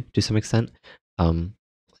fortitude to some extent,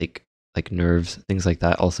 like nerves, things like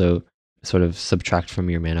that, also sort of subtract from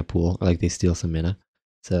your mana pool, or like they steal some mana.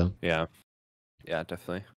 So yeah,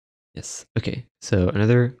 definitely. Yes. Okay. So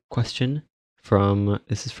another question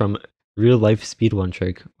this is from Real Life Speed One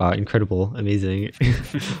Trick. Wow, incredible, amazing.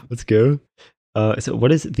 Let's go. So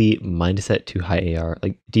what is the mindset to high AR?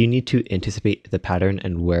 Like, do you need to anticipate the pattern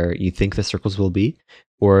and where you think the circles will be,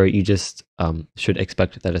 or you just should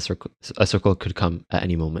expect that a circle could come at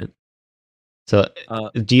any moment? So,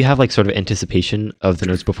 do you have like sort of anticipation of the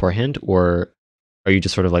nodes beforehand, or are you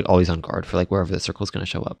just sort of like always on guard for like wherever the circle is going to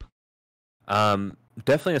show up?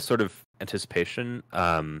 Definitely a sort of anticipation.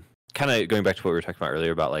 Kind of going back to what we were talking about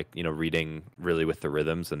earlier about like reading really with the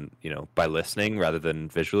rhythms and by listening rather than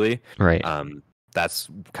visually. Right. That's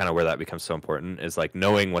kind of where that becomes so important, is like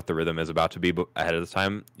knowing what the rhythm is about to be ahead of the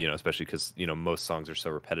time. Especially because most songs are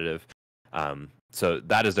so repetitive. So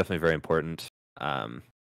that is definitely very important.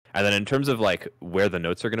 And then in terms of like where the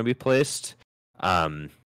notes are going to be placed,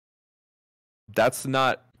 that's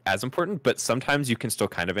not as important, but sometimes you can still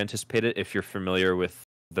kind of anticipate it if you're familiar with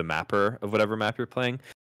the mapper of whatever map you're playing,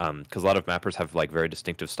 because a lot of mappers have like very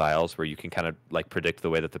distinctive styles where you can kind of like predict the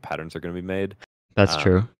way that the patterns are going to be made. That's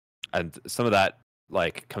true. And some of that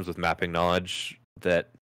like comes with mapping knowledge that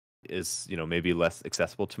is, you know, maybe less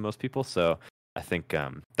accessible to most people. So I think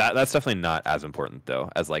that's definitely not as important though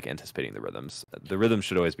as like anticipating the rhythms. The rhythm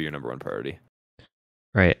should always be your number one priority.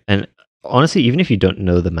 Right. And honestly, even if you don't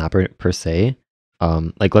know the map per se,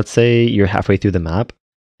 like let's say you're halfway through the map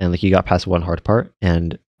and like you got past one hard part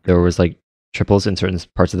and there was like triples in certain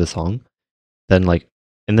parts of the song, then like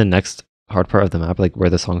in the next hard part of the map, like where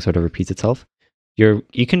the song sort of repeats itself, you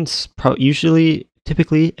can usually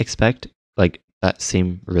typically expect like that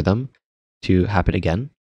same rhythm to happen again.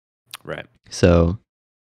 Right. So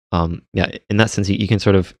yeah, in that sense you can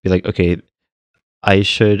sort of be like, okay, I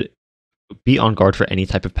should be on guard for any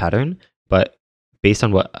type of pattern, but based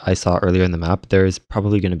on what I saw earlier in the map, there's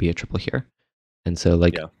probably going to be a triple here. And so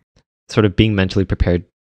like sort of being mentally prepared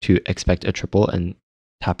to expect a triple and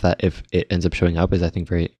tap that if it ends up showing up is, I think,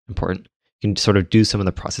 very important. You can sort of do some of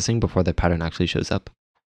the processing before the pattern actually shows up.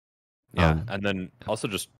 Yeah, and then also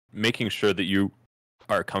just making sure that you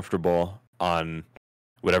are comfortable on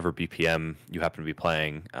whatever BPM you happen to be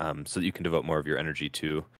playing, so that you can devote more of your energy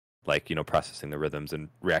to, like, you know, processing the rhythms and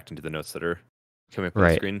reacting to the notes that are coming up on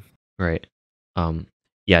the screen. Right.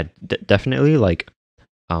 Yeah, definitely. Like,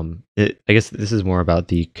 I guess this is more about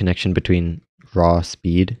the connection between raw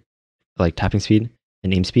speed, like tapping speed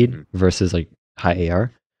and aim speed, versus like high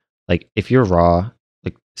AR. Like, if your raw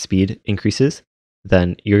like speed increases,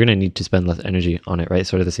 then you're gonna need to spend less energy on it, right?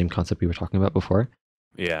 Sort of the same concept we were talking about before.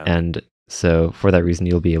 Yeah. And so for that reason,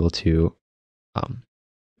 you'll be able to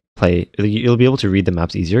you'll be able to read the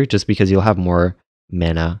maps easier, just because you'll have more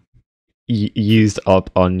mana used up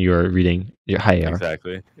on your reading your high AR.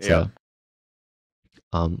 Exactly. So,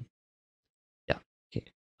 yeah. Okay.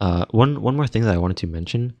 One more thing that I wanted to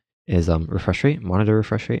mention is refresh rate, monitor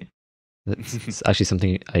refresh rate. That's actually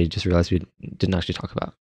something I just realized we didn't actually talk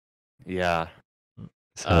about. Yeah.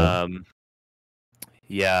 So,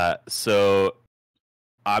 yeah. So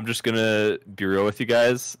I'm just gonna be real with you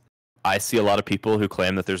guys. I see a lot of people who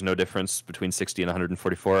claim that there's no difference between 60 and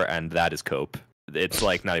 144, and that is cope. It's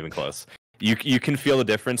like not even close. You can feel the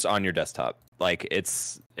difference on your desktop. Like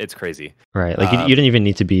it's crazy. Right. Like you don't even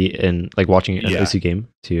need to be in like watching an OSU game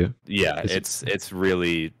to. Yeah, it's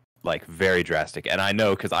really like very drastic. And I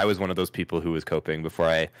know because I was one of those people who was coping before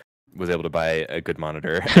I was able to buy a good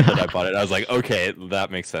monitor. And then I bought it. I was like, okay,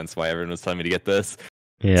 that makes sense why everyone was telling me to get this.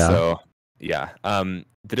 Yeah. So yeah.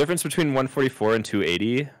 The difference between 144 and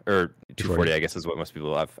 280 or 240, I guess, is what most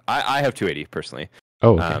people have. I have 280 personally.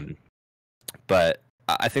 Oh. Okay. But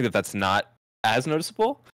I think that that's not as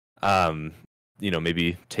noticeable. You know,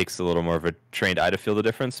 maybe takes a little more of a trained eye to feel the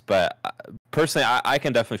difference. But personally, I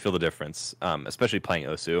can definitely feel the difference, especially playing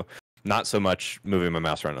OSU. Not so much moving my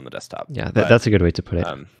mouse around on the desktop. Yeah, that's a good way to put it.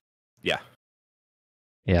 Yeah.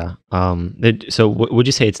 Yeah. So would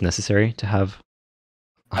you say it's necessary to have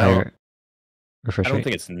higher refresh rate? I don't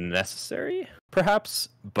think it's necessary, perhaps,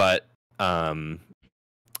 but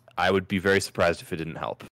I would be very surprised if it didn't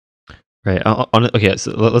help. Right. Okay,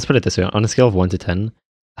 so let's put it this way. On a scale of 1 to 10,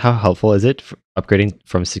 how helpful is it for upgrading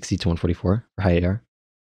from 60 to 144 for high AR?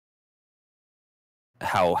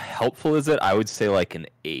 How helpful is it? I would say like an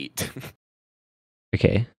 8.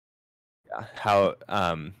 Okay.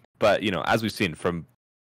 Yeah. But you know, as we've seen from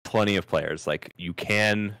plenty of players, like you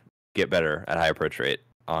can get better at high approach rate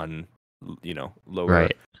on, you know, lower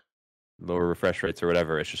refresh rates or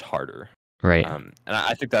whatever. It's just harder. Right. And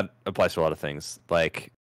I think that applies to a lot of things.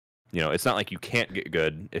 Like, you know, it's not like you can't get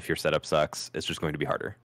good if your setup sucks. It's just going to be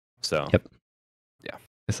harder. So. Yep. Yeah.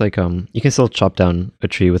 It's like you can still chop down a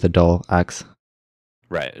tree with a dull axe.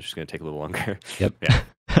 Right. It's just going to take a little longer. Yep. Yeah.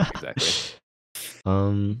 Exactly.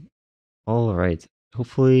 All right.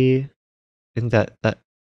 Hopefully, I think that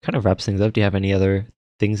kind of wraps things up. Do you have any other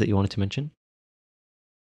things that you wanted to mention?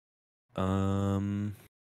 I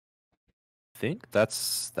think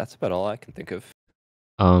that's about all I can think of.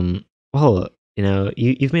 Well, you know,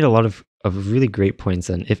 you've made a lot of really great points,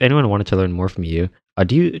 and if anyone wanted to learn more from you,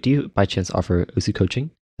 do you by chance offer OSU coaching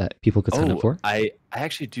that people could sign up for? I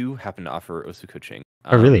actually do happen to offer OSU coaching.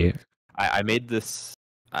 Oh, really? I made this.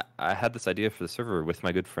 I had this idea for the server with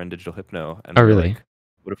my good friend Digital Hypno. And oh, really? Like,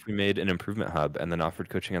 what if we made an improvement hub and then offered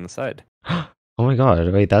coaching on the side? Oh my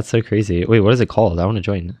god! Wait, that's so crazy. Wait, what is it called? I want to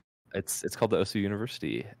join. It's called the OSU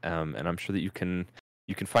University, and I'm sure that you can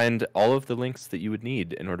find all of the links that you would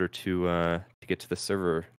need in order to get to the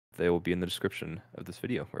server. They will be in the description of this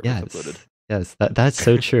video where it's uploaded. Yes, that's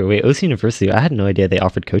so true. Wait, OSU University. I had no idea they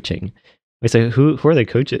offered coaching. Wait, so who are the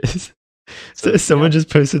coaches? So someone just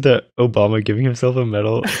posted that Obama giving himself a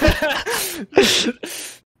medal.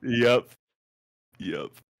 Yep.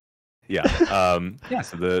 Yeah. Yeah.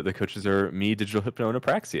 So the coaches are me, Digital Hypno, and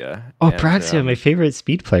Apraxia. Oh, And Praxia, my favorite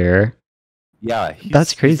speed player. yeah,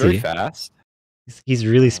 That's he's very crazy. fast. He's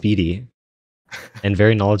really Um, speedy and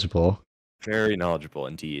very knowledgeable. Very knowledgeable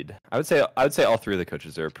indeed. I would say all three of the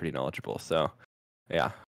coaches are pretty knowledgeable. So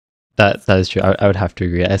yeah. That is true. I would have to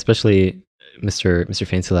agree, especially Mr.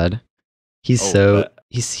 Fancy Lad. He's Oh, so but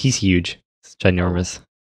he's huge. It's oh, ginormous.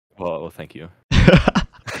 well, thank you.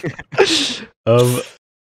 um,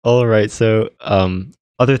 all right. So,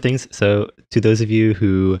 other things. So, to those of you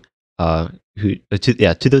to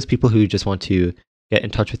those people who just want to get in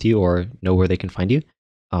touch with you or know where they can find you,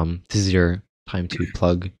 this is your time to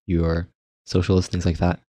plug your socials, things like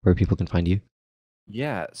that, where people can find you.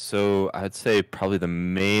 Yeah, so I'd say probably the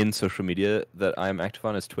main social media that I'm active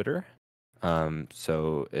on is Twitter.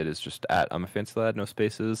 So it is just at I'm a fancy lad, no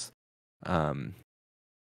spaces. Um,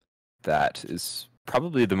 that is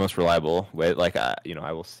probably the most reliable way. Like, I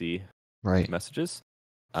will see Right. messages.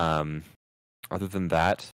 Um, Other than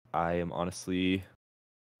that, I am honestly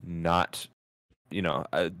not.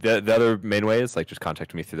 The other main way is like just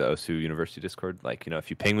contact me through the OSU University Discord. Like, if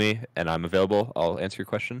you ping me and I'm available, I'll answer your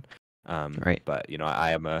question. Right. But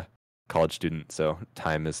I am a college student, so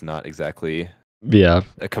time is not exactly Yeah.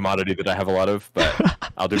 a commodity that I have a lot of, but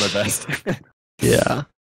I'll do my best. Yeah.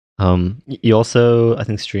 You also, I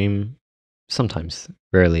think, stream sometimes,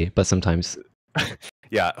 rarely, but sometimes.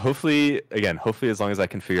 Yeah, hopefully as long as I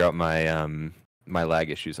can figure out my lag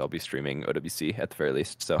issues, I'll be streaming OWC at the very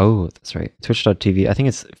least. So Oh, that's right. Twitch.tv. I think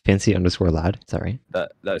it's fancy_lad. Is that right?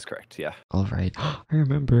 that is correct. Yeah. All right. I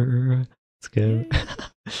remember. Let's go.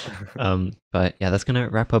 But yeah, that's gonna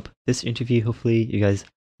wrap up this interview. Hopefully, you guys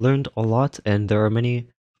learned a lot, and there are many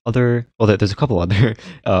other. Well, there's a couple other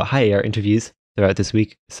high AR interviews throughout this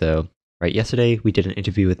week. So, right, yesterday we did an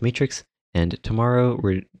interview with Matrix, and tomorrow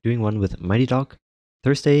we're doing one with Mighty Dog.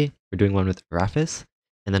 Thursday we're doing one with Rafis,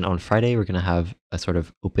 and then on Friday we're gonna have a sort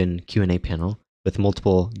of open Q&A panel with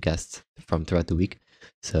multiple guests from throughout the week.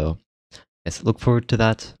 So, yes, look forward to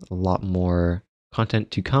that. A lot more content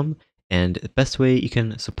to come. And the best way you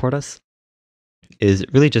can support us is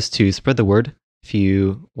really just to spread the word. If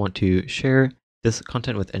you want to share this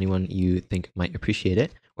content with anyone you think might appreciate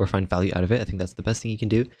it or find value out of it, I think that's the best thing you can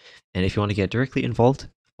do. And if you want to get directly involved,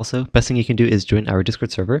 also, best thing you can do is join our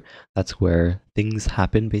Discord server. That's where things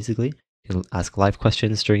happen, basically. You can ask live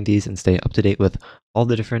questions during these and stay up to date with all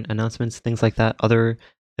the different announcements, things like that, other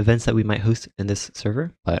events that we might host in this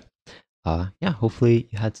server. But yeah, hopefully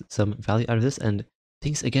you had some value out of this. And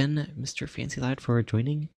thanks again, Mr. Fancy Lad, for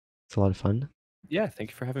joining. It's a lot of fun. Yeah, thank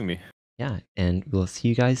you for having me. Yeah, and we'll see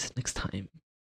you guys next time.